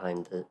 blocked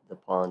behind the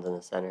pawns in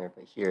the center.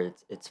 But here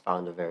it's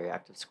found a very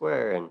active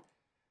square,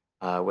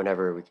 and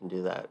whenever we can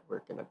do that, we're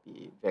going to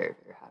be very,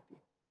 very happy.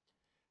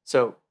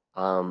 So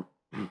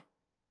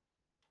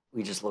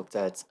we just looked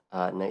at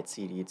knight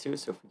cd2.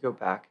 So if we go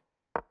back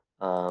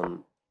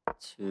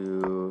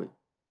to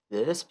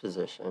this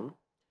position,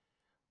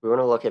 we want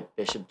to look at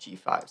bishop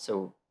g5.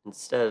 So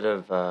instead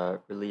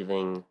of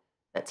relieving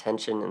that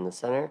tension in the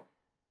center,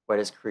 white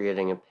is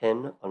creating a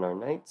pin on our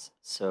knights.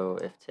 So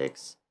if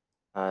takes,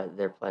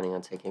 they're planning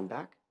on taking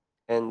back.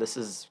 And this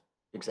is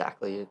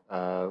exactly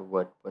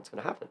what's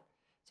going to happen.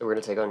 So we're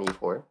going to take on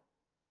e4.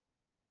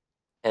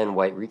 And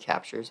white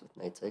recaptures with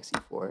knight takes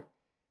e4.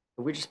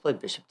 And we just play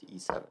bishop to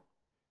e7.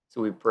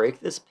 So we break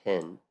this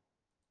pin.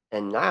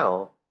 And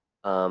now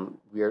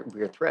we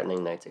are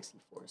threatening knight takes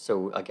e4.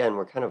 So again,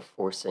 we're kind of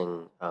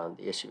forcing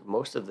the issue.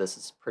 Most of this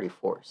is pretty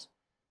forced.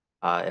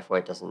 If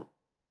white doesn't,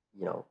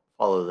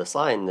 follow this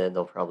line, then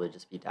they'll probably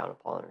just be down a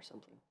pawn or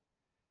something.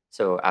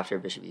 So after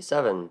bishop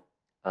e7,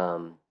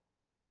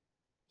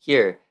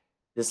 here,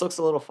 this looks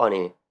a little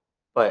funny,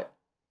 but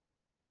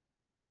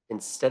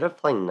instead of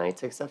playing knight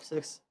takes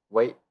f6,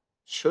 white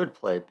should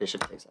play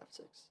bishop takes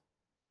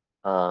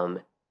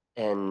f6.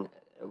 And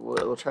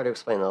we'll try to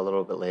explain that a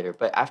little bit later.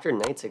 But after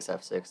knight takes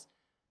f6,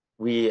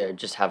 we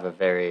just have a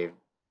very,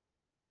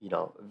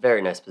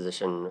 very nice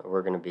position.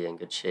 We're going to be in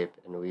good shape,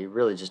 and we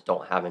really just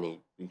don't have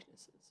any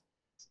weaknesses.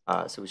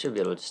 So we should be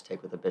able to just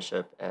take with the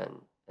bishop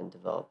and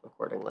develop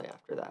accordingly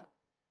after that.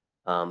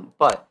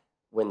 But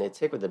when they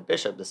take with the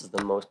bishop, this is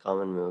the most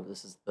common move.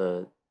 This is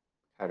the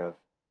kind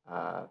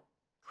of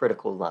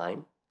critical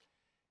line.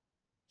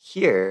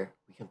 Here,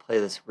 we can play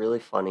this really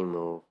funny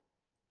move,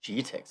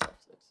 g takes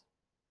f6.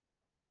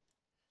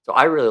 So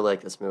I really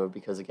like this move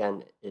because,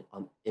 again, it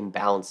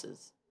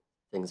imbalances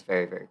things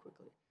very, very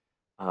quickly.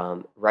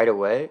 Right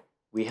away,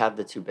 we have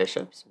the two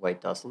bishops, white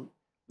doesn't.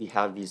 We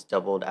have these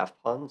doubled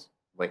f-pawns,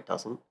 white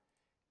doesn't.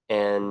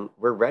 And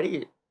we're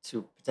ready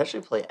to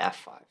potentially play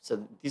f5.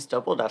 So these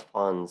doubled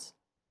f-pawns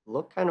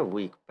look kind of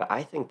weak, but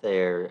I think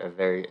they're a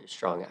very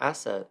strong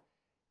asset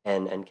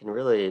and can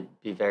really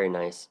be very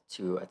nice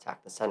to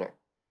attack the center.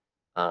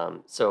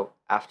 So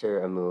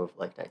after a move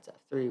like knight to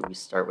f3, we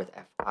start with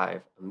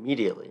f5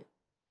 immediately.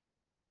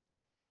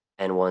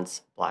 And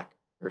once white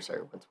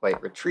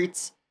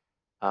retreats,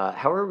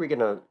 how are we going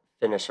to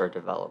finish our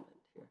development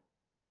here?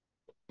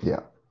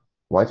 Yeah,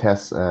 white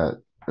has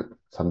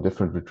some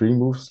different retreat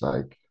moves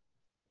like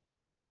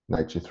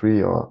knight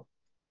g3 or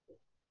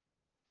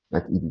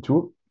knight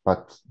ed2,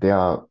 but they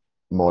are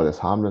more or less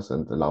harmless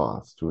and allow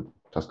us to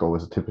just go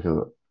with a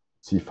typical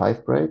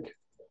c5 break.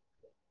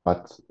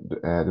 But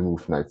the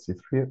move knight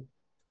c3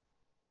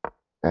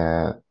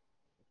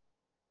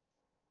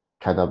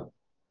 kind of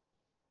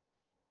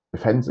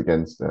defends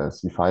against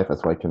c5,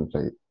 as white can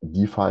play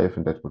d5,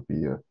 and that would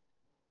be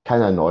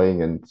kind of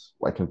annoying, and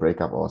white can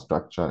break up our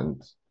structure,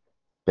 and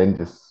then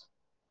this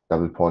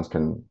double pawns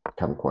can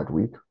become quite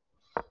weak.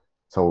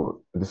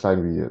 So in this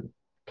line, we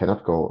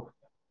cannot go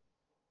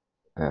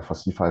for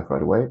c5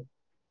 right away,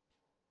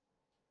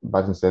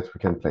 but instead we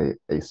can play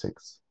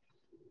a6.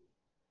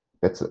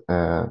 That's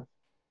a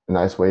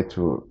nice way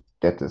to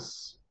get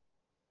this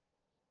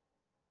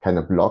kind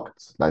of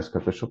blocked light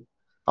square bishop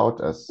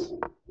out, as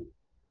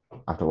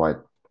after white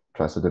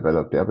tries to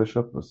develop their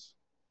bishop with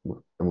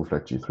a move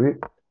like g3,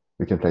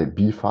 we can play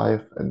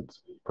b5 and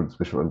put this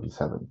bishop on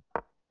b7.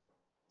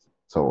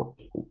 So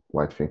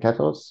white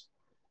fianchettos,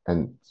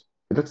 and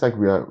it looks like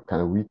we are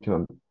kind of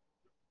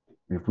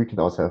we've weakened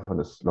ourselves on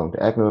this long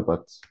diagonal,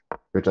 but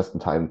we're just in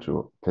time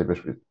to play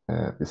bishop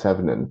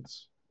b7 and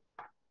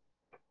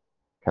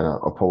kind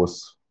of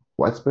oppose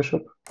white's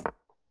bishop.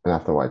 And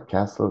after white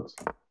castled,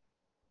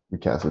 we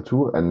castle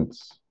too, and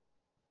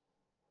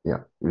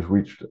yeah, we've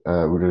reached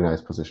a really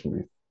nice position.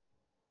 We've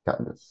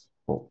gotten this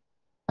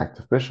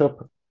active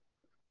bishop.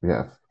 We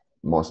have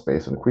more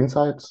space on the queen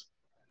side.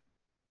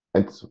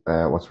 And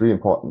what's really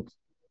important,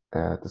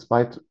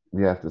 despite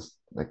we have this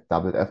like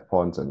doubled f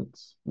pawns and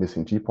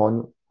missing g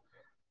pawn,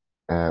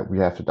 we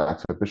have the dark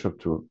side bishop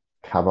to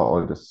cover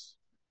all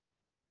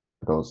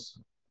those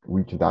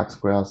weaken dark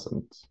squares,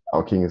 and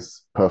our king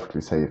is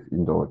perfectly safe,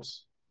 even though it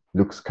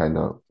looks kind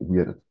of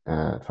weird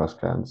at first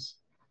glance.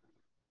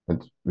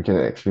 And we can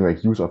actually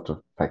make use of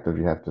the fact that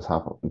we have this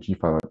half open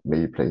g5,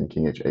 maybe playing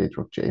king h8,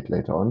 rook g8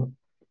 later on.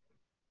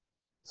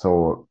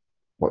 So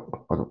what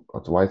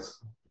the white's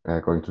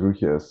going to do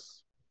here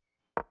is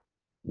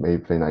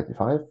maybe play knight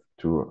e5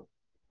 to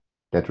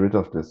get rid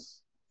of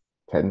this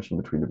tension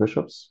between the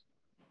bishops.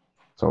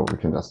 So we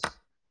can just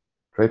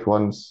trade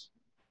once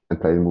and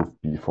play the move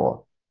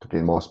b4 to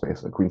gain more space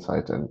on the queen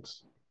side and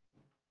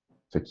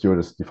secure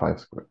this d5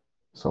 square.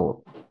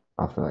 So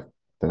after like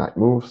the knight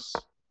moves,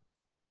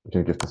 we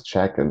can give this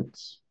check, and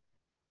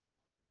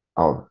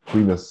our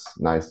queen is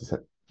nicely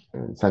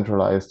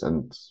centralized,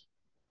 and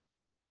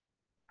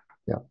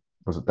yeah,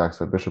 with the dark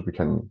side bishop we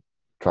can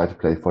try to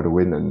play for the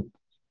win, and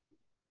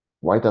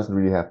white doesn't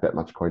really have that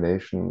much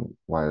coordination,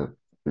 while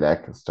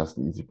black is just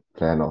an easy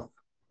plan of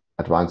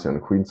advancing on the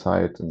queen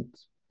side and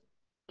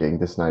getting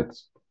this knight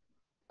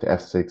to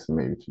f6 and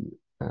maybe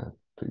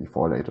to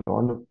e4 later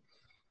on.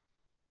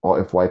 Or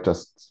if white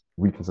just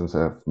weakens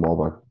himself more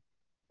by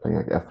playing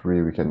like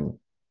f3, we can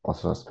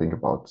also just think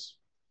about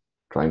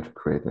trying to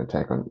create an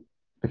attack on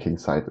the king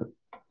side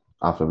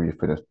after we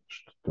finished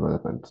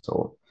development.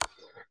 So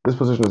this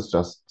position is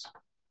just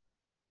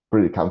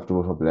pretty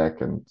comfortable for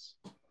black, and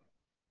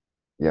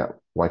yeah,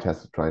 white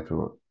has to try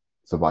to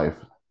survive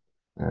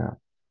uh,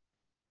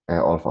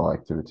 all of our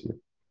activity.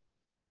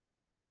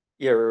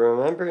 Yeah,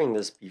 remembering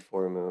this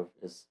b4 move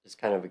is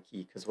kind of a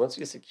key, because once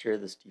we secure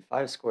this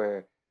d5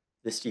 square,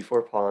 this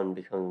d4 pawn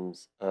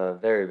becomes a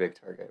very big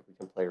target. We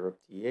can play rook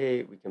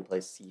d8, we can play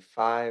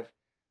c5,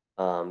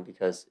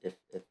 because if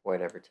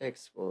white ever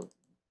takes, well,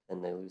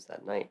 then they lose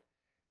that knight.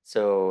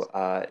 So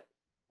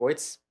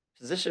white's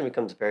position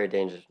becomes very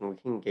dangerous, and we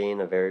can gain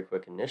a very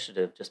quick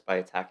initiative just by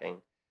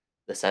attacking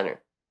the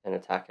center and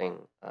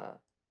attacking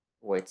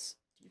white's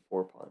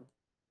d4 pawn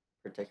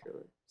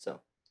particularly. So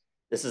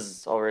this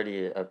is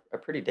already a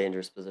pretty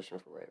dangerous position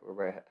for white, where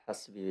white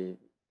has to be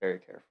very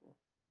careful.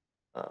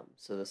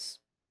 So this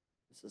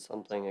is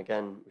something,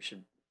 again, we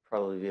should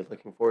probably be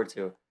looking forward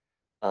to.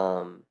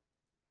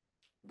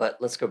 But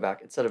let's go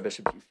back. Instead of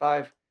bishop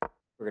g5,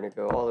 we're going to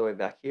go all the way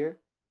back here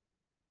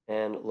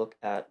and look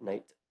at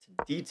knight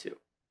to d2.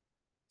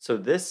 So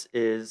this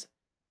is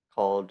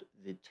called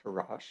the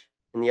Tarrasch.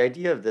 And the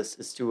idea of this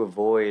is to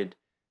avoid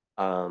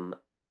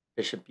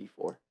bishop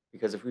b4.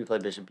 Because if we play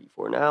bishop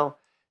b4 now,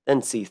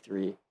 then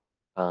c3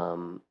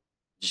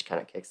 just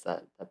kind of kicks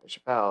that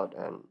bishop out,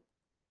 and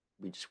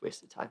we just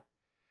wasted time.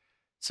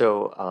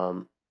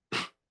 So,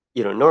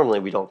 normally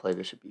we don't play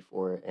bishop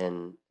b4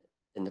 in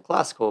the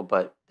classical,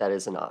 but that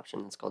is an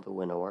option. It's called the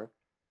winnower.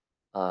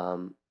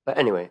 But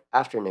anyway,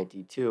 after knight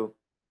d2,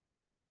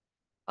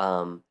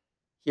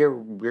 here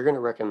we're going to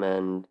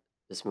recommend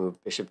this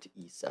move, bishop to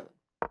e7.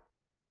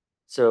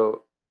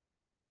 So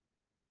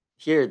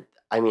here,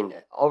 I mean,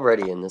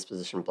 already in this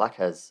position, black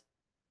has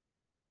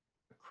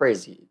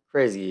crazy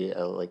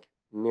like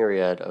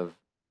myriad of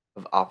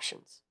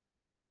options.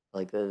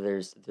 Like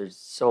there's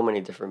so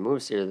many different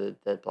moves here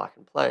that black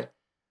can play,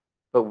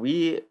 but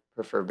we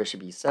prefer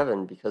bishop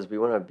e7 because we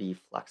want to be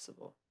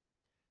flexible.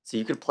 So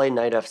you could play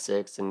knight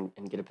f6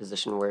 and get a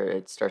position where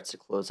it starts to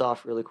close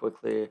off really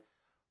quickly,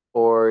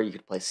 or you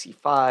could play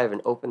c5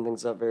 and open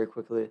things up very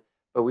quickly,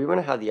 but we want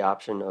to have the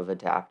option of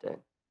adapting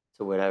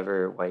to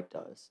whatever white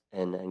does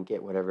and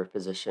get whatever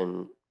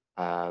position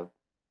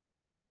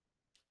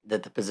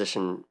that the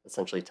position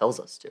essentially tells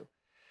us to.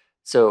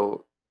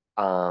 So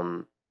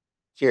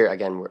here,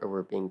 again,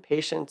 we're being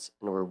patient,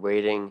 and we're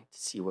waiting to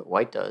see what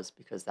white does,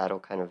 because that'll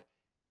kind of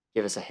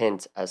give us a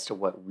hint as to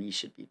what we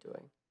should be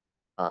doing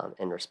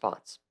in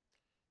response.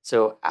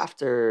 So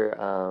after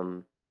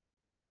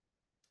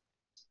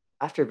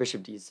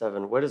bishop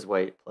d7, what does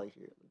white play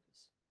here,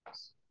 Lucas?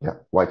 Yeah,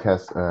 white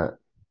has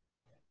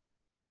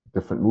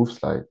different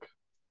moves like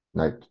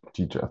knight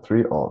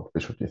g3 or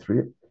bishop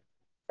d3,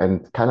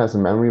 and kind of as a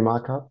memory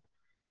marker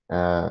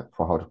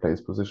for how to play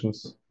his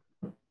positions.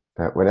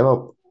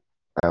 Whenever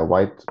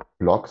white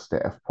blocks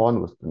the f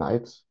pawn with the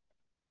knight,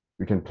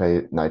 we can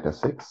play knight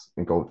f6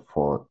 and go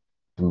for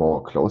the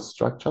more closed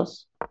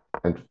structures.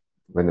 And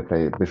when they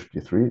play bishop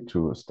d3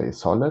 to stay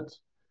solid,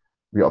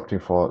 we're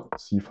opting for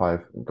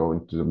c5 and go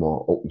into the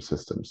more open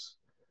systems.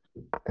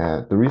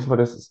 The reason for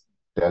this is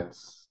that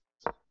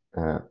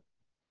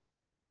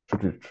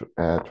should we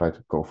try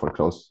to go for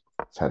close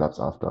setups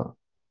after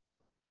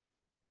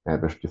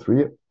bishop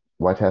d3,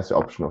 white has the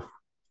option of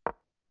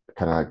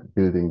kind of like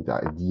building the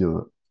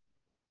ideal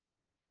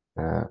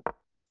uh,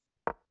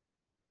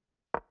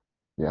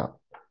 yeah,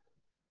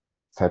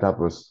 setup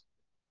with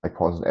like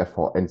pawns on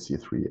f4 and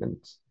c3. And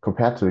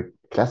compared to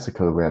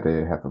classical, where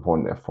they have a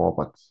pawn on f4,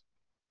 but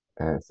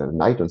instead of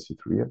knight on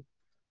c3,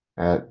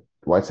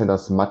 white center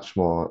is much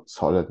more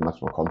solid,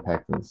 much more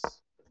compact, and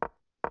it's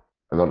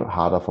a lot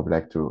harder for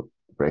black to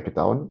break it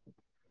down.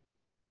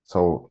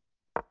 So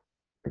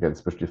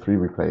against bishop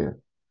d3, we play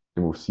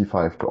the move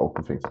c5 to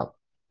open things up.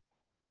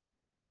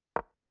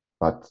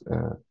 But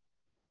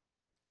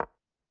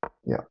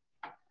yeah,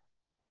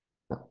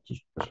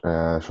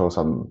 To show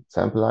some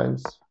sample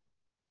lines,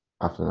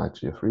 after knight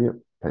g3,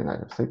 play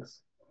knight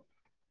f6.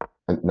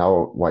 And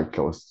now white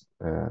closed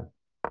the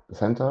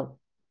center.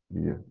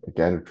 We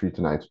again retreat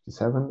to knight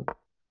d7,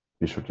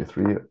 bishop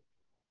d3,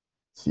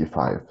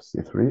 c5,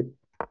 c3,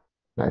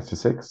 knight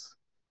c6.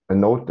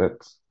 And note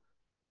that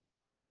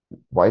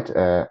white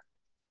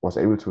was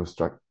able to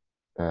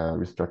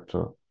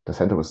restructure the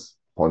center with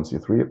pawn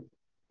c3,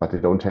 but they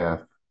don't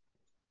have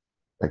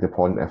like the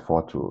pawn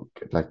f4 to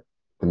get like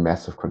the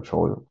massive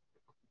control.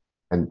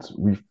 And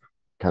we've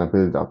kind of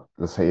built up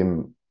the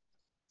same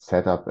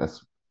setup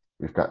as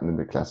we've gotten in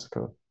the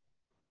classical.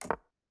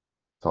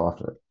 So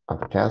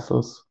after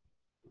castles,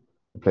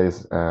 he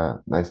plays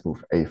a nice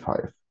move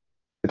a5.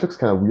 It looks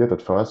kind of weird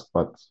at first,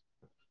 but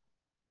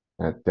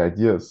the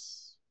idea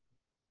is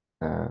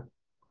uh,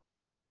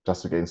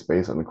 just to gain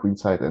space on the queen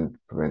side and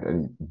prevent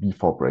any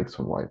b4 breaks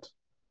from white.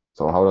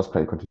 So how does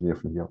play continue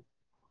from here?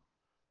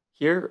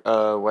 Here,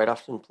 white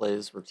often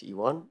plays rook to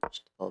e1,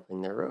 just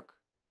developing their rook.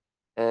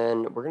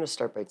 And we're going to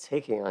start by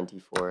taking on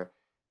d4.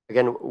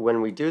 Again,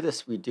 when we do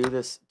this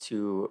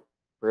to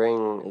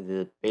bring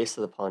the base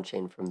of the pawn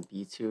chain from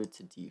b2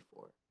 to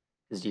d4,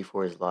 because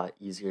d4 is a lot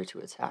easier to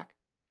attack.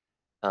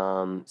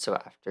 So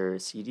after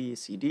cd,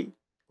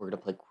 we're going to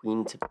play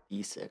queen to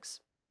b6.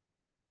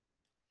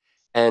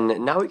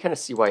 And now we kind of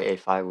see why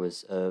a5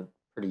 was a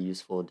pretty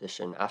useful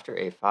addition. After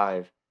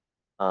a5,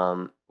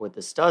 what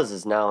this does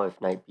is now if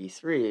knight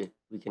b3,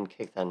 we can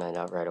kick that knight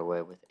out right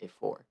away with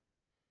a4.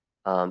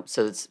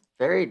 So it's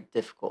very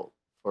difficult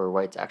for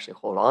white to actually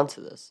hold on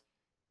to this.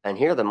 And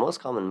here the most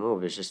common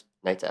move is just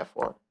knight to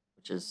f1,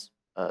 which is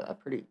a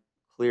pretty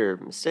clear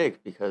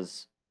mistake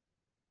because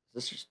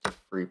this is just a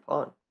free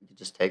pawn. You could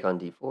just take on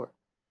d4.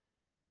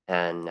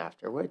 And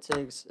after white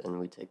takes and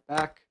we take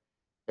back,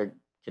 they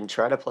can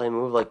try to play a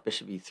move like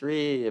bishop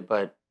e3,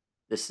 but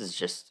this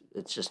is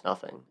it's just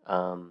nothing.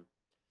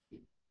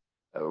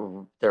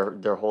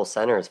 Their whole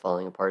center is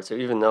falling apart. So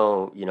even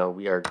though,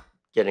 we are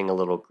getting a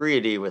little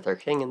greedy with our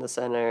king in the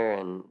center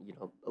and,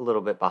 a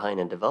little bit behind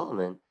in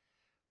development,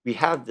 we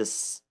have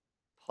this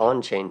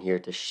pawn chain here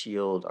to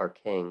shield our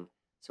king.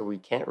 So we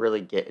can't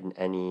really get in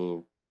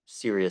any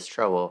serious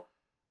trouble.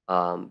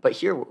 But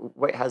here,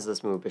 white has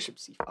this move, bishop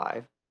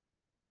c5,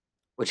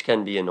 which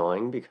can be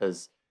annoying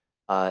because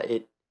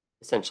it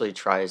essentially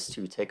tries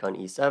to take on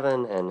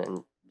e7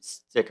 and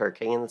stick our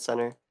king in the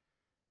center.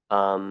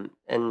 And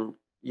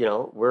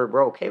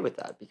we're okay with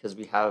that because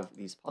we have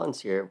these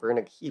pawns here. We're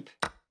going to keep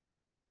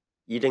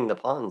eating the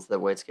pawns that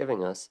white's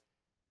giving us.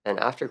 And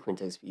after queen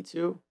takes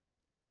b2,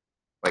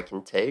 white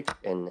can take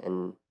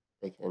and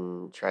they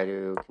can try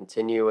to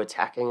continue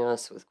attacking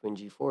us with queen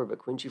g4, but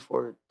queen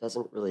g4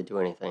 doesn't really do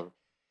anything.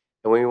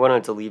 And we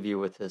wanted to leave you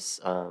with this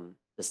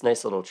this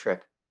nice little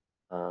trick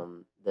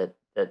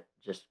that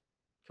just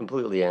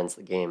completely ends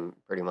the game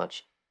pretty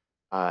much.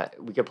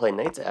 We could play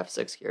knight to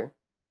f6 here,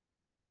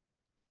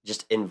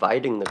 just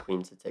inviting the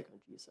queen to take on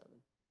g7.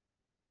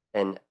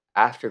 And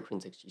after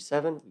queen takes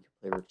g7, we could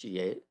play rook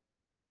g8.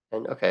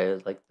 And okay,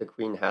 like the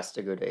queen has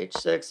to go to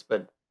h6,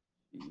 but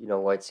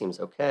white seems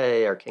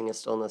okay. Our king is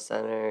still in the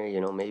center.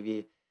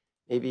 Maybe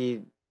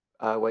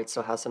white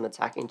still has some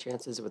attacking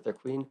chances with their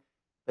queen.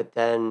 But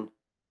then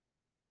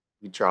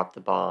we drop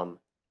the bomb.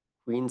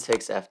 Queen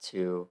takes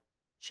f2,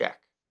 check.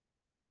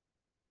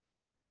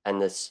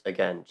 And this,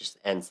 again, just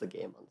ends the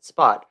game on the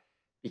spot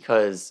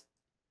because,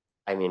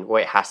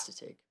 white has to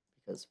take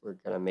because we're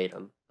going to mate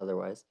him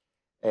otherwise.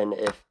 And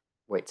if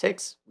white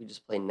takes, we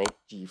just play knight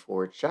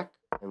g4 check,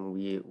 and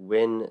we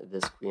win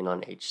this queen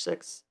on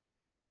h6.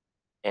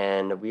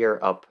 And we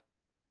are up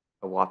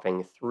a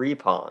whopping 3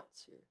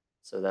 pawns here.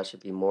 So that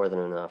should be more than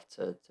enough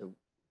to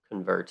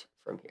convert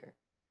from here.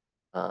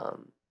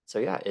 So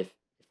yeah, if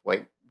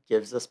white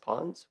gives us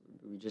pawns,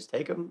 we just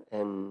take them,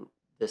 and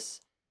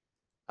this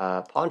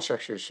pawn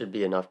structure should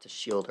be enough to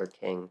shield our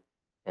king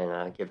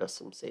and give us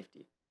some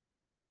safety.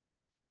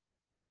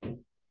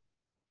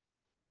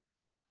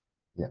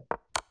 Yeah.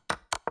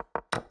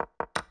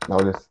 Now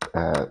let's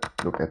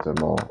look at the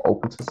more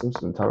open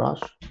systems in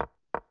Tarrasch.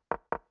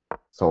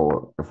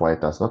 So if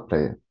white does not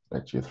play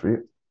knight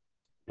g3,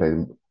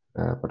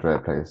 but rather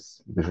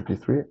plays bishop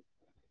d3,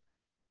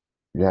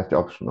 you have the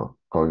option of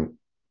going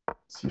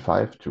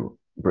c5 to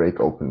break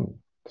open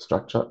the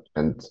structure.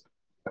 And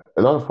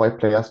a lot of white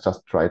players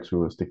just try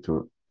to stick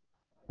to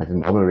like the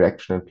normal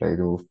reaction and play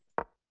the move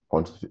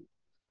pawn to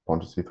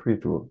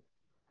c3 to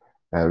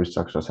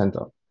restructure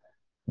center.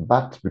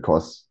 But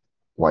because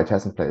white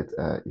hasn't played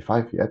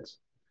e5 yet,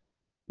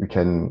 we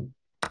can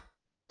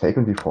take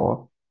on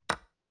d4,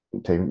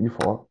 take on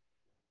e4,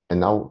 and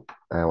now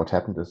what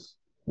happened is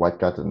white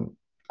got an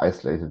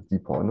isolated d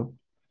pawn,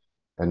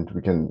 and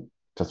we can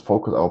just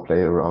focus our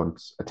play around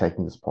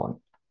attacking this pawn.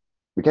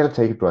 We cannot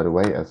take it right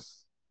away, as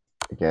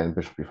again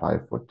bishop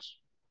e5 would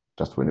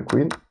just win a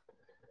queen,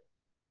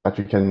 but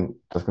we can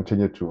just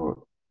continue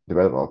to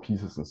develop our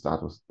pieces and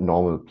start with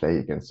normal play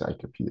against the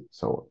IKP.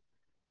 So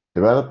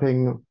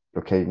developing,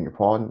 blockading a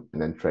pawn,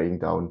 and then trading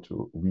down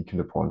to weaken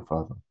the pawn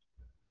further.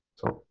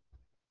 So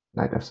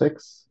knight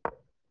f6,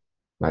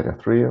 knight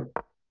f3,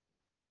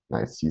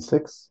 knight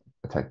c6,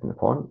 attacking the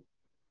pawn.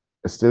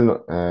 It's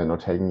still not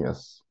taking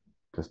as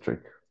this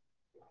trick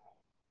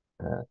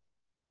uh,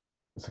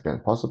 is again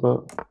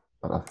possible,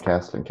 but after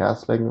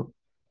castling,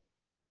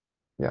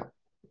 yeah,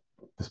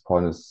 this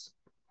pawn is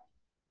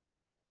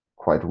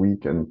quite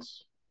weak and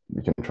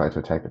we can try to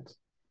attack it.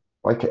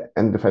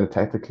 And defend it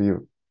tactically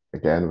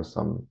again with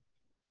some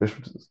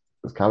bishop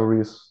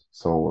discoveries.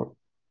 So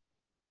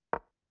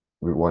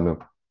we want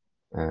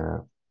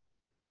to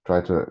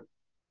try to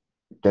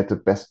get the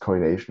best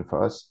coordination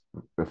first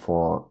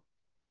before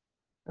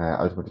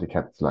ultimately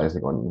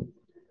capitalizing on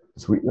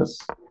this weakness.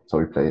 So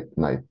we played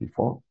knight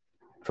b4,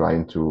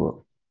 trying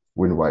to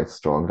win white's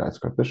strong light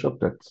square bishop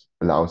that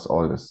allows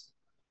all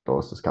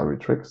those discovery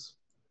tricks.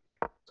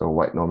 So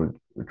white normally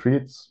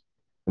retreats,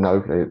 and now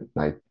we play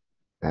knight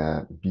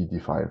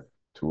bd5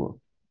 to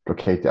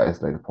blockade the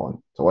isolated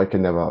pawn. So I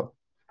can never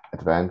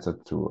advance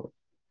it to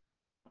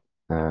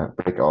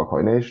break our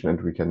coordination,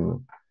 and we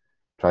can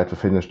try to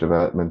finish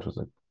development with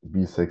like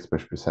b6,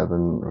 bishop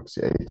b7, rook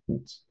c8,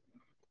 and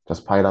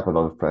just pile up a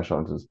lot of pressure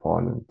onto this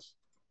pawn and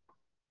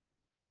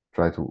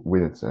try to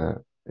win it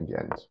in the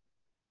end.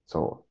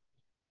 So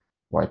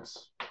white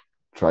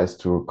tries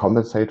to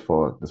compensate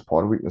for this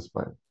pawn weakness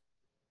by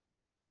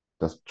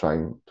just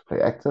trying to play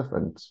active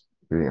and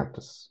building up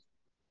this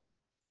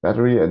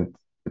battery, and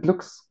it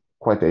looks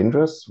quite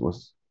dangerous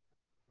with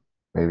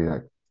maybe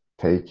like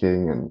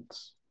taking and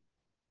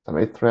some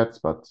mate threats,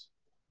 but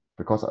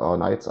because our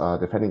knights are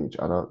defending each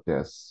other,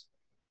 there's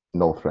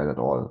no threat at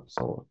all.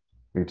 So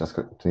we just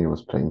continue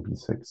with playing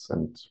b6,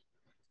 and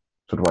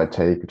should white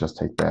take, we just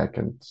take back,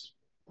 and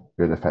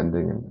we're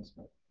defending and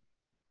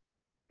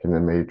can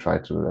then maybe try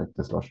to like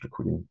dislodge the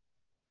queen.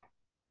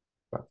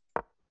 But,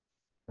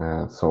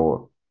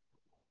 so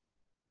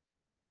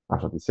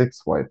after d6,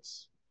 white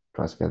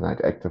tries to get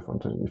knight active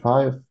onto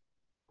d5,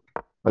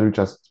 but we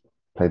just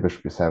play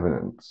bishop b7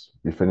 and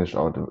we finish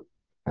our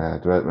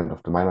development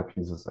of the minor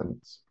pieces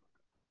and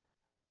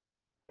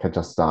can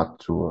just start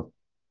to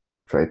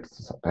trade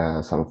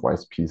some of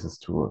white's pieces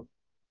to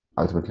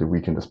ultimately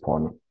weaken this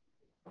pawn.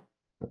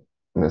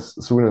 And as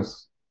soon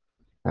as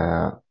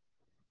uh,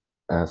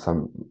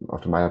 some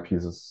of the minor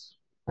pieces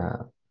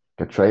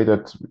get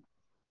traded,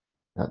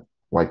 uh,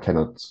 white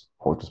cannot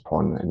hold this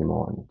pawn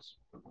anymore. And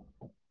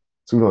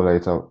sooner or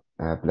later,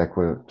 black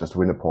will just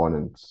win a pawn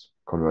and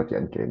convert the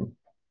endgame.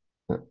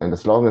 And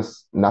as long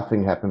as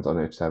nothing happens on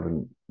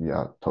h7, we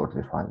are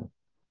totally fine.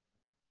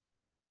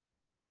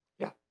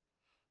 Yeah.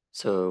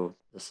 So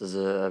this is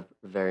a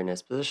very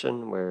nice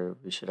position where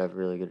we should have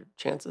really good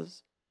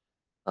chances.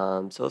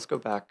 So let's go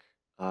back.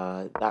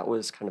 That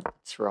was kind of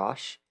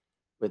Tirash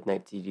with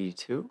knight to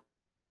d2.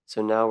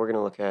 So now we're going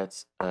to look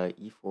at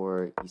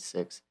e4,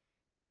 e6.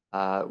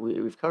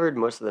 We've covered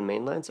most of the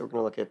main lines, so we're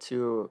going to look at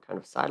two kind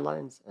of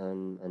sidelines,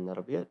 and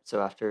that'll be it.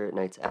 So after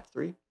knight to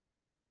f3,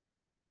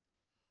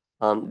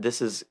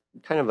 this is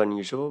kind of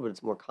unusual, but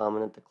it's more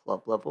common at the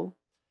club level.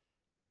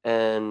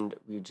 And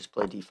we just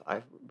play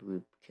d5.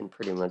 We can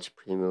pretty much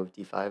pre-move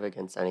d5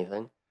 against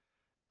anything.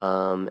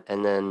 And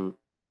then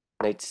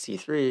knight to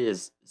c3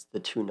 is the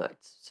two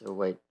knights. So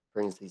white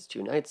brings these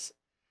two knights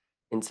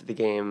into the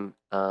game.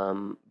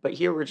 But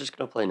here we're just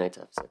going to play knight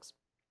to f6.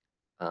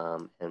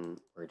 And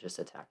we're just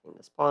attacking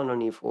this pawn on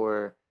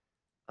e4.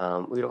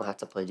 We don't have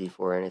to play d4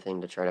 or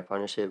anything to try to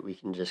punish it. We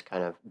can just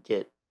kind of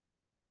get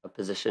a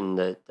position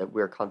that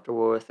we're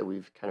comfortable with, that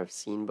we've kind of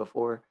seen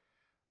before.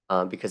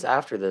 Because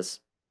after this,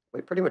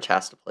 white pretty much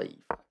has to play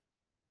e5.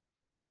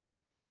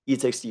 E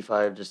takes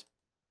d5 just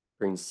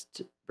brings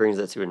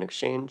it to an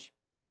exchange.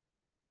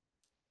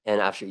 And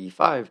after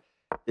e5,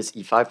 this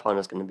e5 pawn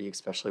is going to be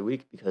especially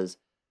weak because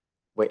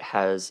white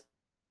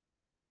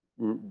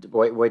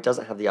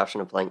doesn't have the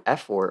option of playing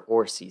f4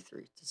 or c3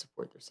 to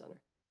support their center,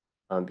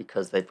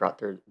 because they brought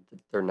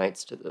their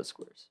knights to those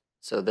squares.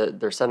 So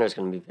their center is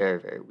going to be very,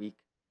 very weak.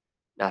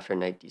 After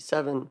knight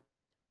d7,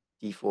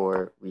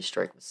 d4, we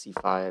strike with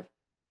c5,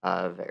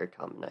 a very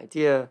common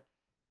idea,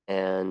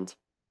 and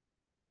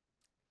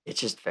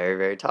it's just very,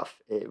 very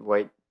tough.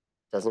 White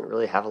doesn't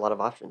really have a lot of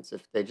options.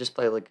 If they just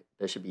play like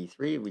bishop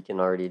e3, we can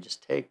already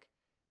just take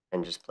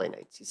and just play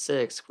knight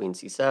c6, queen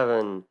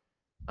c7,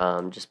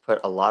 just put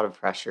a lot of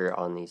pressure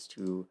on these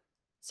two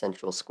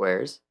central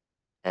squares,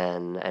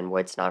 and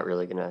white's not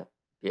really going to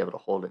be able to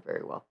hold it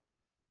very well.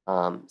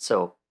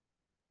 So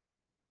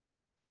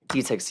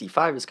d takes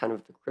c5 is kind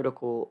of the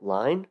critical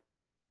line,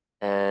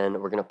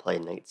 and we're going to play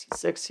knight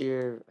c6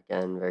 here.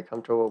 Again, very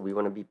comfortable. We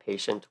want to be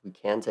patient. We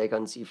can take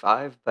on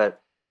c5,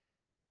 but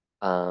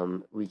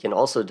we can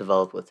also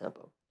develop with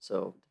tempo.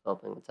 So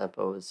developing with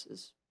tempo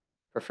is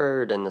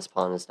preferred, and this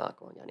pawn is not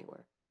going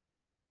anywhere.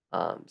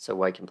 So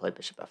white can play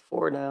bishop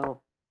f4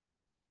 now.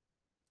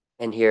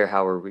 And here,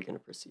 how are we going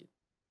to proceed?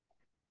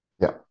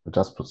 Yeah, we're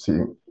just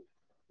proceeding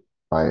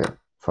by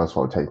first of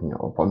all taking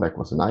our pawn back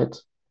with a knight,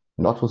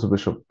 not with a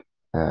bishop.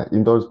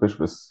 Even though this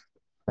bishop is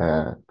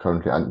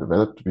currently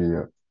undeveloped, we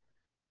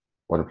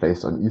want to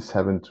place on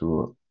e7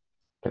 to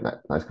get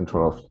nice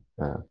control of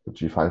the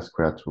g5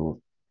 square to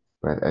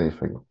prevent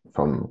anything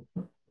from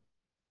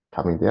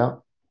coming there.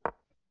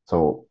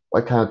 So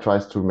white kind of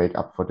tries to make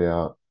up for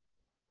their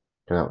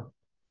kind of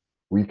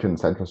weakened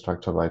central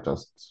structure by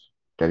just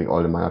getting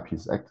all the mana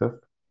pieces active.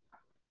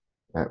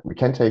 We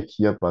can take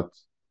here, but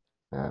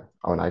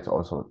our knight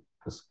also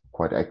is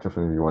quite active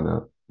and we want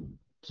to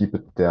keep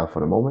it there for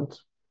the moment.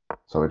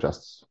 So we're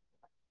just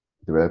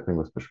developing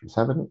with bishop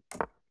e7.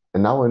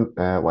 And now in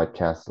white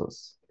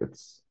castles,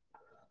 it's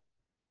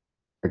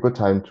a good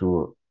time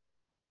to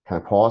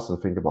kind of pause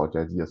and think about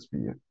the ideas.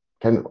 We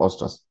can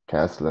also just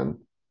castle and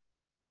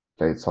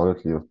play it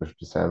solidly with bishop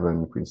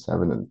d7, queen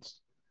 7, and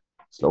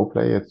slow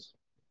play it.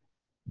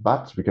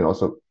 But we can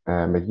also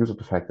make use of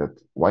the fact that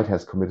white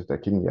has committed their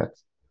king yet,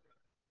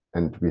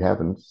 and we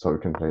haven't, so we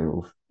can play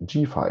move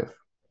g5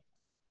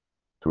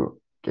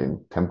 to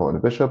gain tempo on the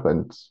bishop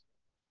and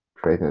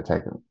create an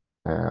attack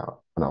on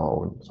our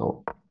own.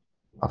 So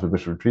after the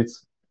bishop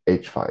retreats,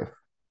 h5,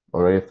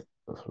 already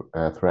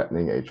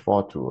threatening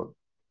h4 to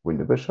win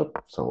the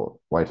bishop. So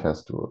white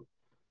has to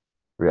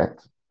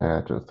react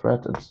to the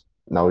threat, and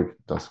now we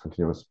just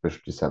continue with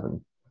bishop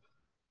d7.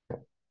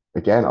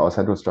 Again, our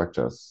central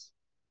structure is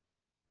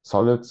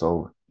solid,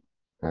 so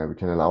we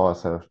can allow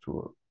ourselves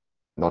to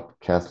not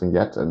castling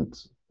yet and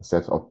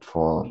instead opt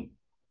for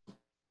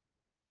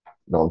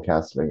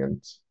non-castling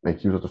and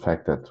make use of the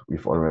fact that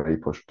we've already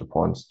pushed the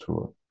pawns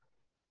to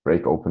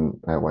break open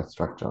white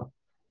structure.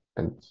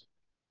 And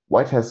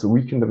white has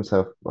weakened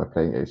himself by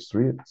playing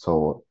h3.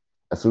 So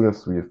as soon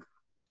as we've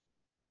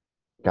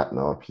gotten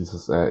our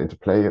pieces into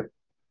play,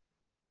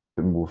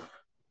 the move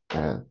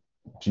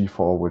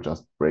g4 will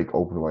just break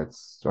open white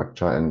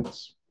structure, and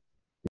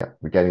yeah,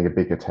 we're getting a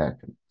big attack.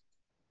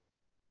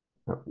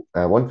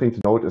 One thing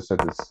to note is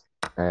that this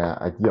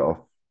idea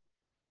of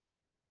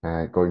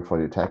going for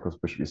the attack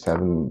with bishop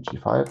e7,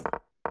 g5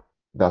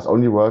 does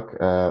only work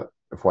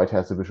if white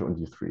has the bishop on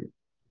d3.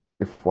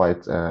 If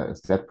white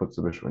instead puts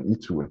the bishop on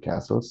e2 and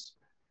castles,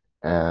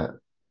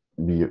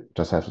 we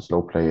just have to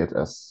slow play it,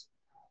 as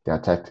there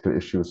are tactical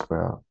issues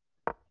where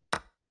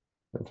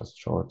just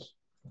short.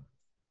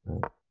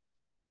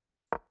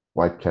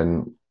 White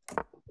can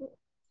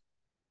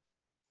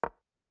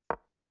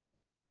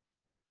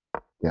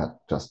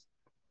just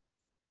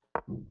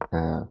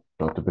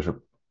drop the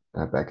bishop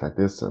back like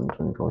this, and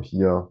when you go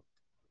here,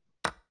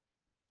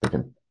 we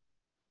can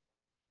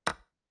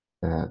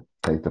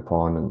take the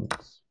pawn and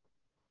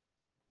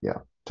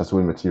just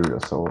win material.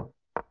 So,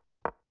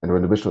 and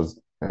when the bishop is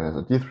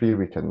at d3,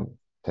 we can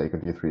take a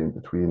d3 in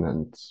between,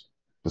 and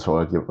this whole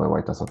idea of my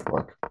white doesn't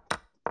work.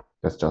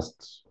 That's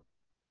just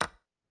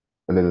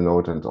a little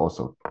note, and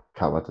also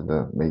covered in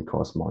the main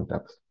course more in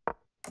depth.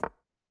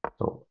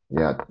 So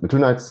yeah, the two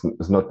knights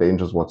is not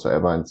dangerous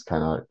whatsoever, and it's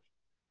kind of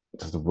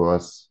just a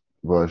worse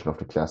version of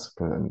the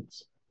classical. And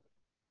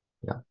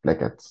yeah, black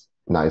gets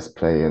nice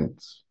play and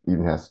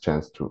even has a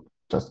chance to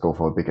just go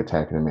for a big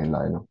attack in the main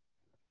line.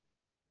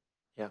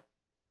 Yeah.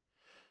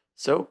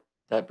 So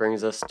that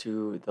brings us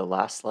to the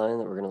last line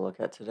that we're going to look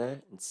at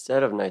today.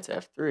 Instead of knight to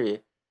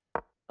f3,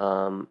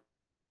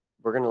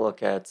 we're going to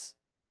look at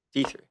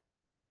d3.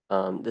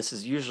 This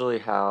is usually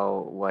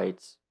how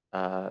white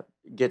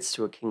gets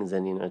to a King's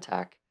Indian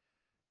attack.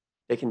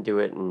 They can do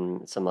it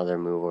in some other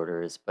move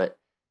orders, but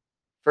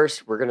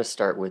first we're going to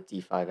start with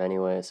d5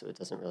 anyway, so it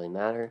doesn't really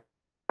matter.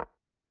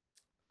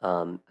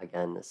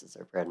 Again, this is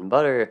our bread and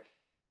butter.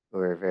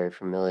 We're very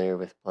familiar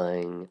with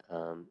playing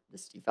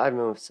this d5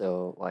 move,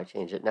 so why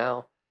change it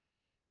now?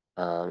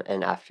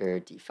 And after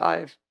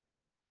d5,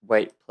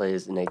 white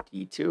plays knight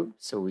d2,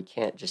 so we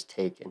can't just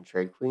take and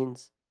trade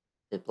queens.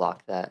 They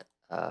block that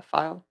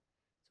file.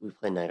 So we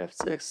play knight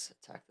f6,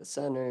 attack the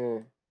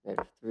center, knight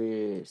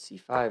f3,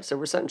 c5. So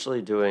we're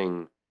essentially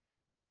doing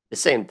the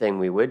same thing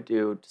we would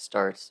do to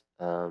start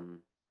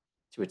to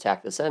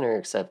attack the center,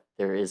 except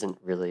there isn't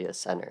really a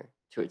center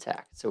to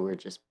attack. So we're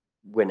just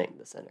winning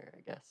the center,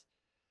 I guess.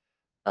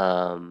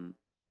 And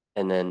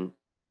then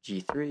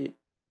g3,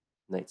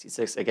 knight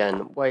c6.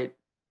 Again,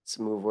 white's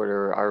move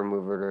order, our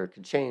move order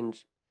could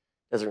change.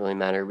 Doesn't really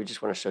matter. We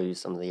just want to show you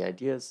some of the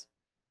ideas.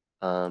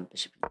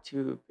 Bishop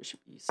e2, bishop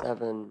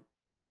e7.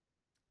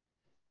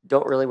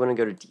 Don't really want to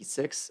go to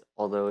d6,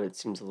 although it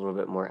seems a little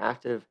bit more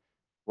active.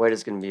 White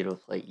is going to be able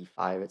to play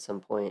e5 at some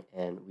point,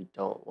 and we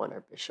don't want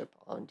our bishop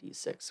on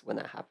d6 when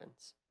that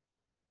happens.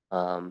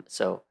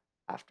 So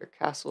after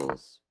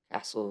castles,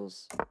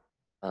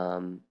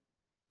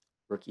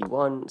 rook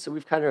e1. So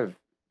we've kind of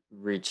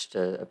reached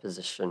a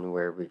position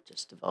where we've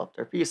just developed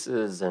our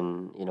pieces,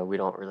 and we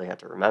don't really have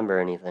to remember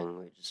anything.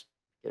 We just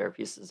get our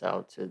pieces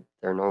out to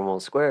their normal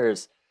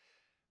squares.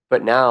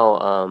 But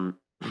now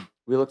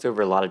we looked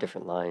over a lot of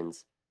different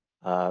lines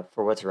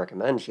for what to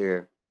recommend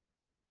here.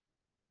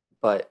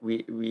 But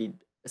we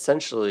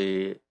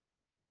essentially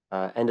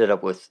ended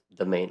up with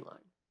the main line.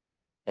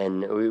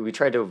 And we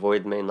tried to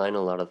avoid the main line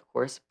a lot of the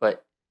course,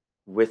 but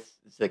with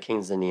the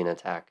King's Indian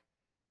attack,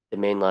 the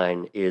main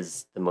line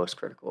is the most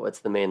critical. It's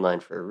the main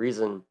line for a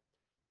reason.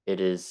 It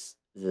is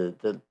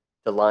the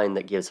line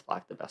that gives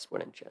black the best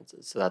winning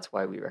chances. So that's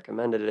why we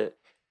recommended it.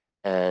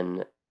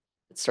 And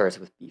it starts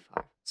with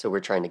b5. So we're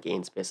trying to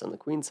gain space on the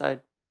queen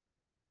side.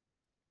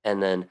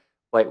 and then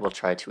white will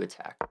try to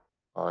attack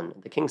on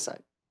the king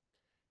side.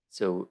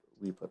 So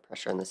we put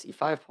pressure on this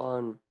e5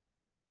 pawn.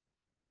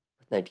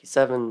 With knight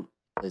d7,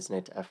 plays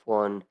knight to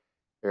f1.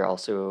 They're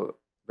also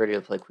ready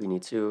to play queen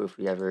e2 if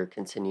we ever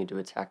continue to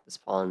attack this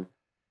pawn.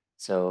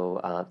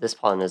 So this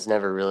pawn is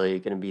never really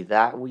going to be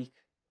that weak.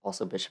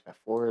 Also, bishop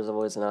f4 is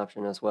always an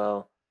option as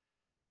well.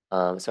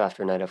 So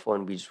after knight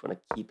f1, we just want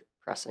to keep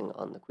pressing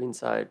on the queen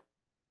side.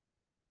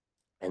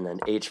 And then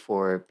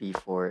h4,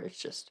 b4, it's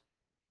just,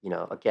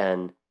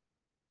 again,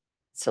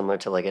 similar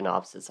to like an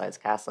opposite sides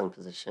castling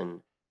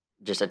position,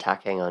 just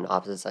attacking on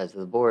opposite sides of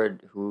the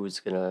board. Who's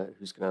gonna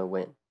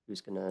win? Who's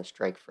gonna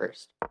strike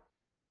first?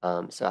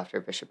 So after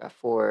bishop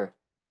f4,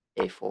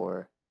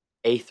 a4,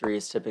 a3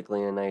 is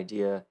typically an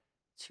idea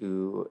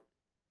to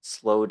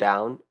slow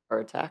down our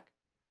attack.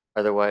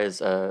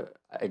 Otherwise,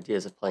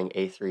 ideas of playing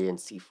a3 and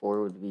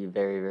c4 would be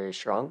very, very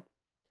strong.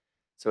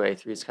 So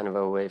a3 is kind of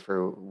a way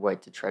for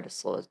white to try to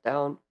slow us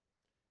down.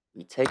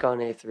 We take on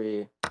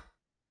a3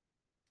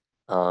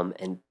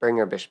 and bring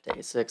our bishop to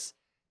a6.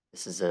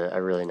 This is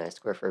a really nice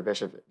square for a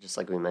bishop, just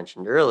like we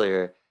mentioned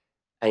earlier.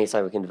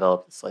 Anytime we can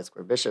develop the slight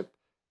square bishop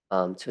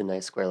to a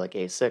nice square like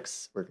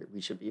a6,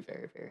 we should be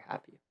very, very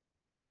happy.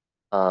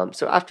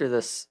 So after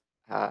this,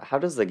 how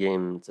does the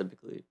game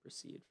typically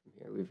proceed from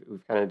here?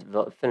 We've kind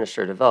of finished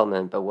our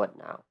development, but what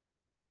now?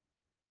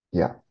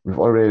 Yeah, we've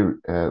already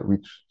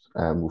reached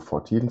move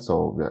 14,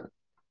 so we're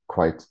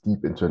quite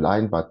deep into the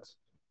line, but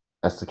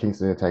as the king's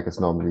in attack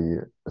is normally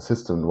a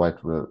system,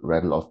 white will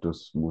rattle off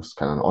those moves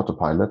kind of on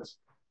autopilot.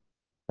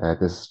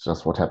 This is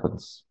just what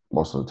happens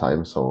most of the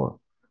time. So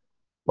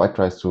white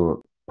tries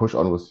to push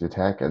on with the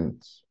attack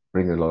and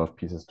bring a lot of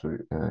pieces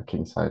to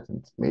king side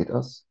and mate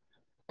us.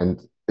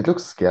 And it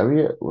looks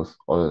scary with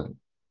all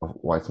of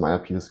white's minor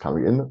pieces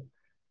coming in,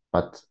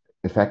 but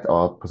in fact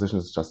our position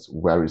is just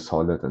very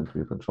solid and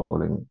we're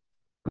controlling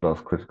a lot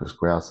of critical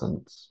squares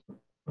and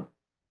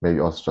maybe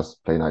also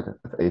just play knight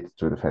f8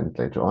 to defend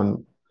later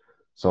on.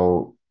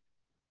 So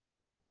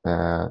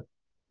you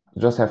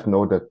just have to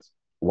know that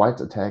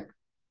white's attack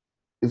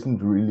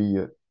isn't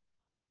really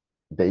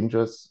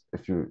dangerous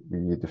if you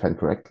really defend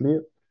correctly,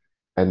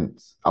 and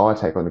our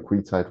attack on the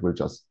queen side will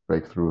just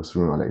break through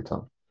sooner or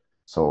later.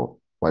 So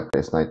white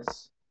plays knight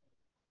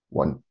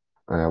one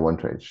to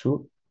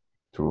h2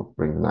 to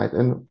bring the knight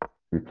in.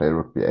 We play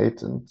rook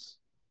b8 and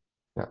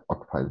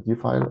occupy the d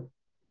file.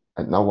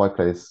 And now white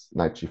plays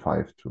knight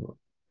g5 to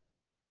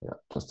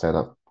just set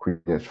up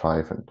queen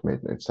h5 and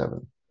mate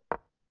h7.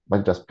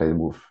 But just play the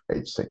move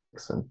h6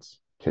 and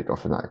take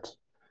off the knight.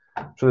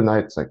 Should the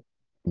knight like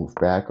move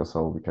back or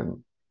so, we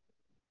can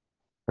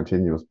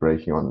continue with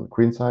breaking on the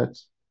queen side,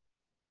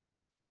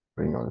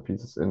 bring all the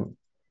pieces in.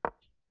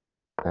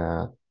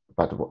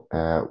 But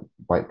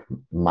white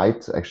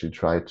might actually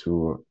try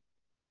to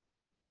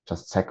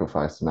just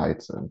sacrifice the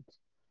knight and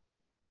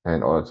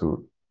in order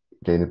to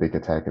gain a big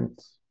attack, and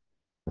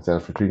instead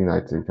of retreating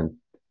knight, you can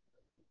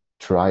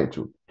try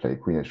to play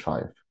queen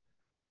h5.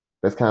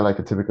 That's kind of like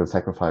a typical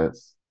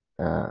sacrifice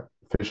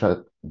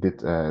Fischer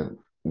did in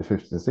the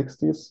 50s and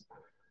 60s.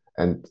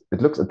 And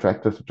it looks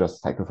attractive to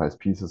just sacrifice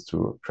pieces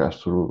to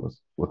crash through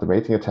with the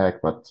mating attack,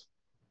 but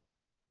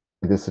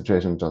in this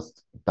situation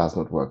just does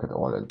not work at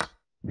all, and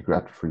we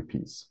grab the free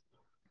piece.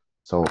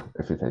 So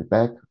if we take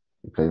back,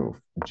 we play with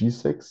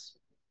g6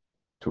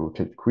 to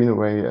take the queen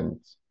away and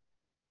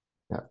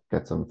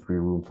get some free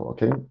room for a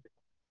king.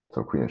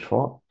 So queen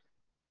h4.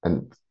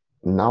 And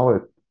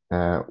now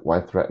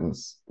white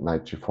threatens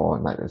knight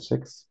g4, knight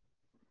h6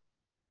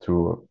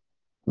 to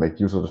make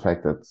use of the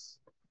fact that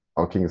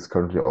our king is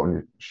currently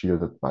only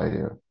shielded by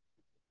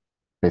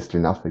basically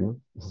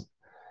nothing,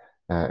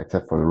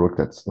 except for the rook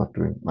that's not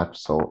doing much.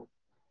 So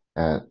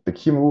the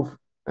key move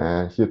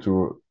here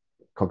to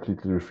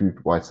completely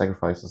refute white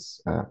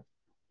sacrifices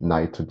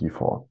knight to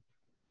d4.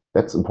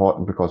 That's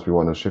important because we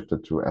want to shift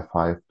it to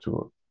f5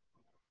 to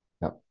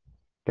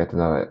get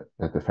another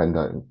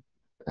defender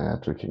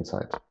to the king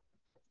side.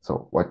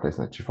 So white plays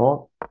knight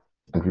g4,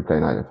 and we play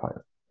knight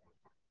f5.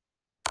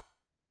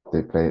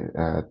 They play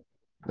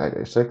knight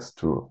h6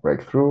 to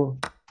break through,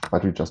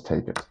 but we just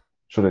take it.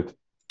 Should it,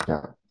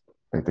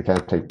 like they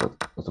can't take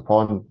with the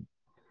pawn,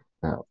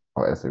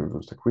 or else they will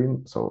lose the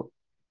queen. So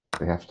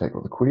they have to take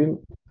with the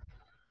queen,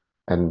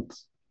 and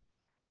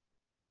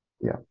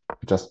we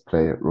just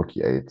play rook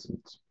e8. And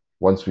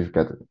once we've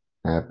got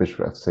bishop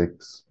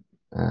f6,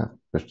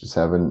 bishop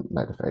d7,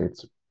 knight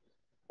f8,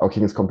 our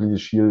king is completely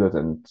shielded,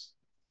 and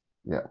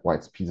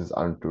white's pieces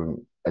aren't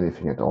doing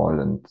anything at all,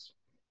 and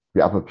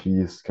the upper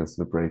piece can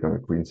still break on the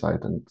queen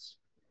side, and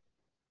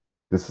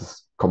this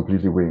is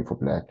completely winning for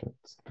black.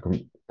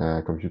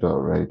 The computer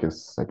already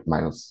gives like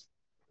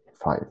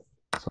 -5.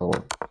 So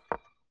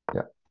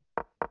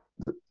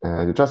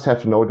you just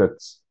have to know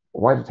that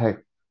white's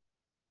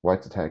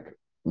attack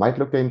might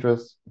look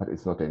dangerous, but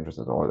it's not dangerous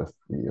at all if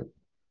we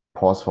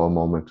pause for a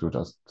moment to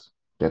just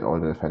get all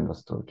the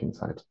defenders to the king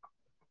side.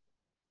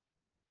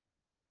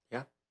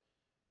 Yeah.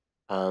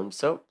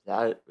 So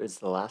that is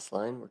the last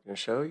line we're going to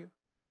show you.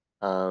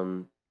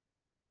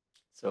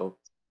 So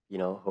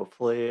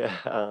hopefully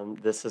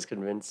this has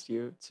convinced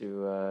you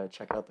to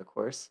check out the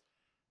course.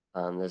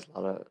 There's a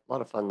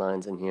lot of fun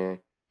lines in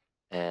here,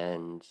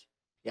 and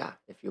yeah,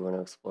 if you want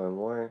to explore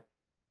more,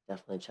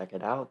 definitely check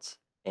it out.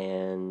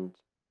 And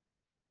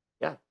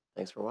yeah,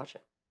 thanks for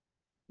watching.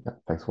 Yeah,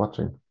 thanks for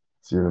watching.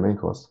 See you in the main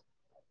course.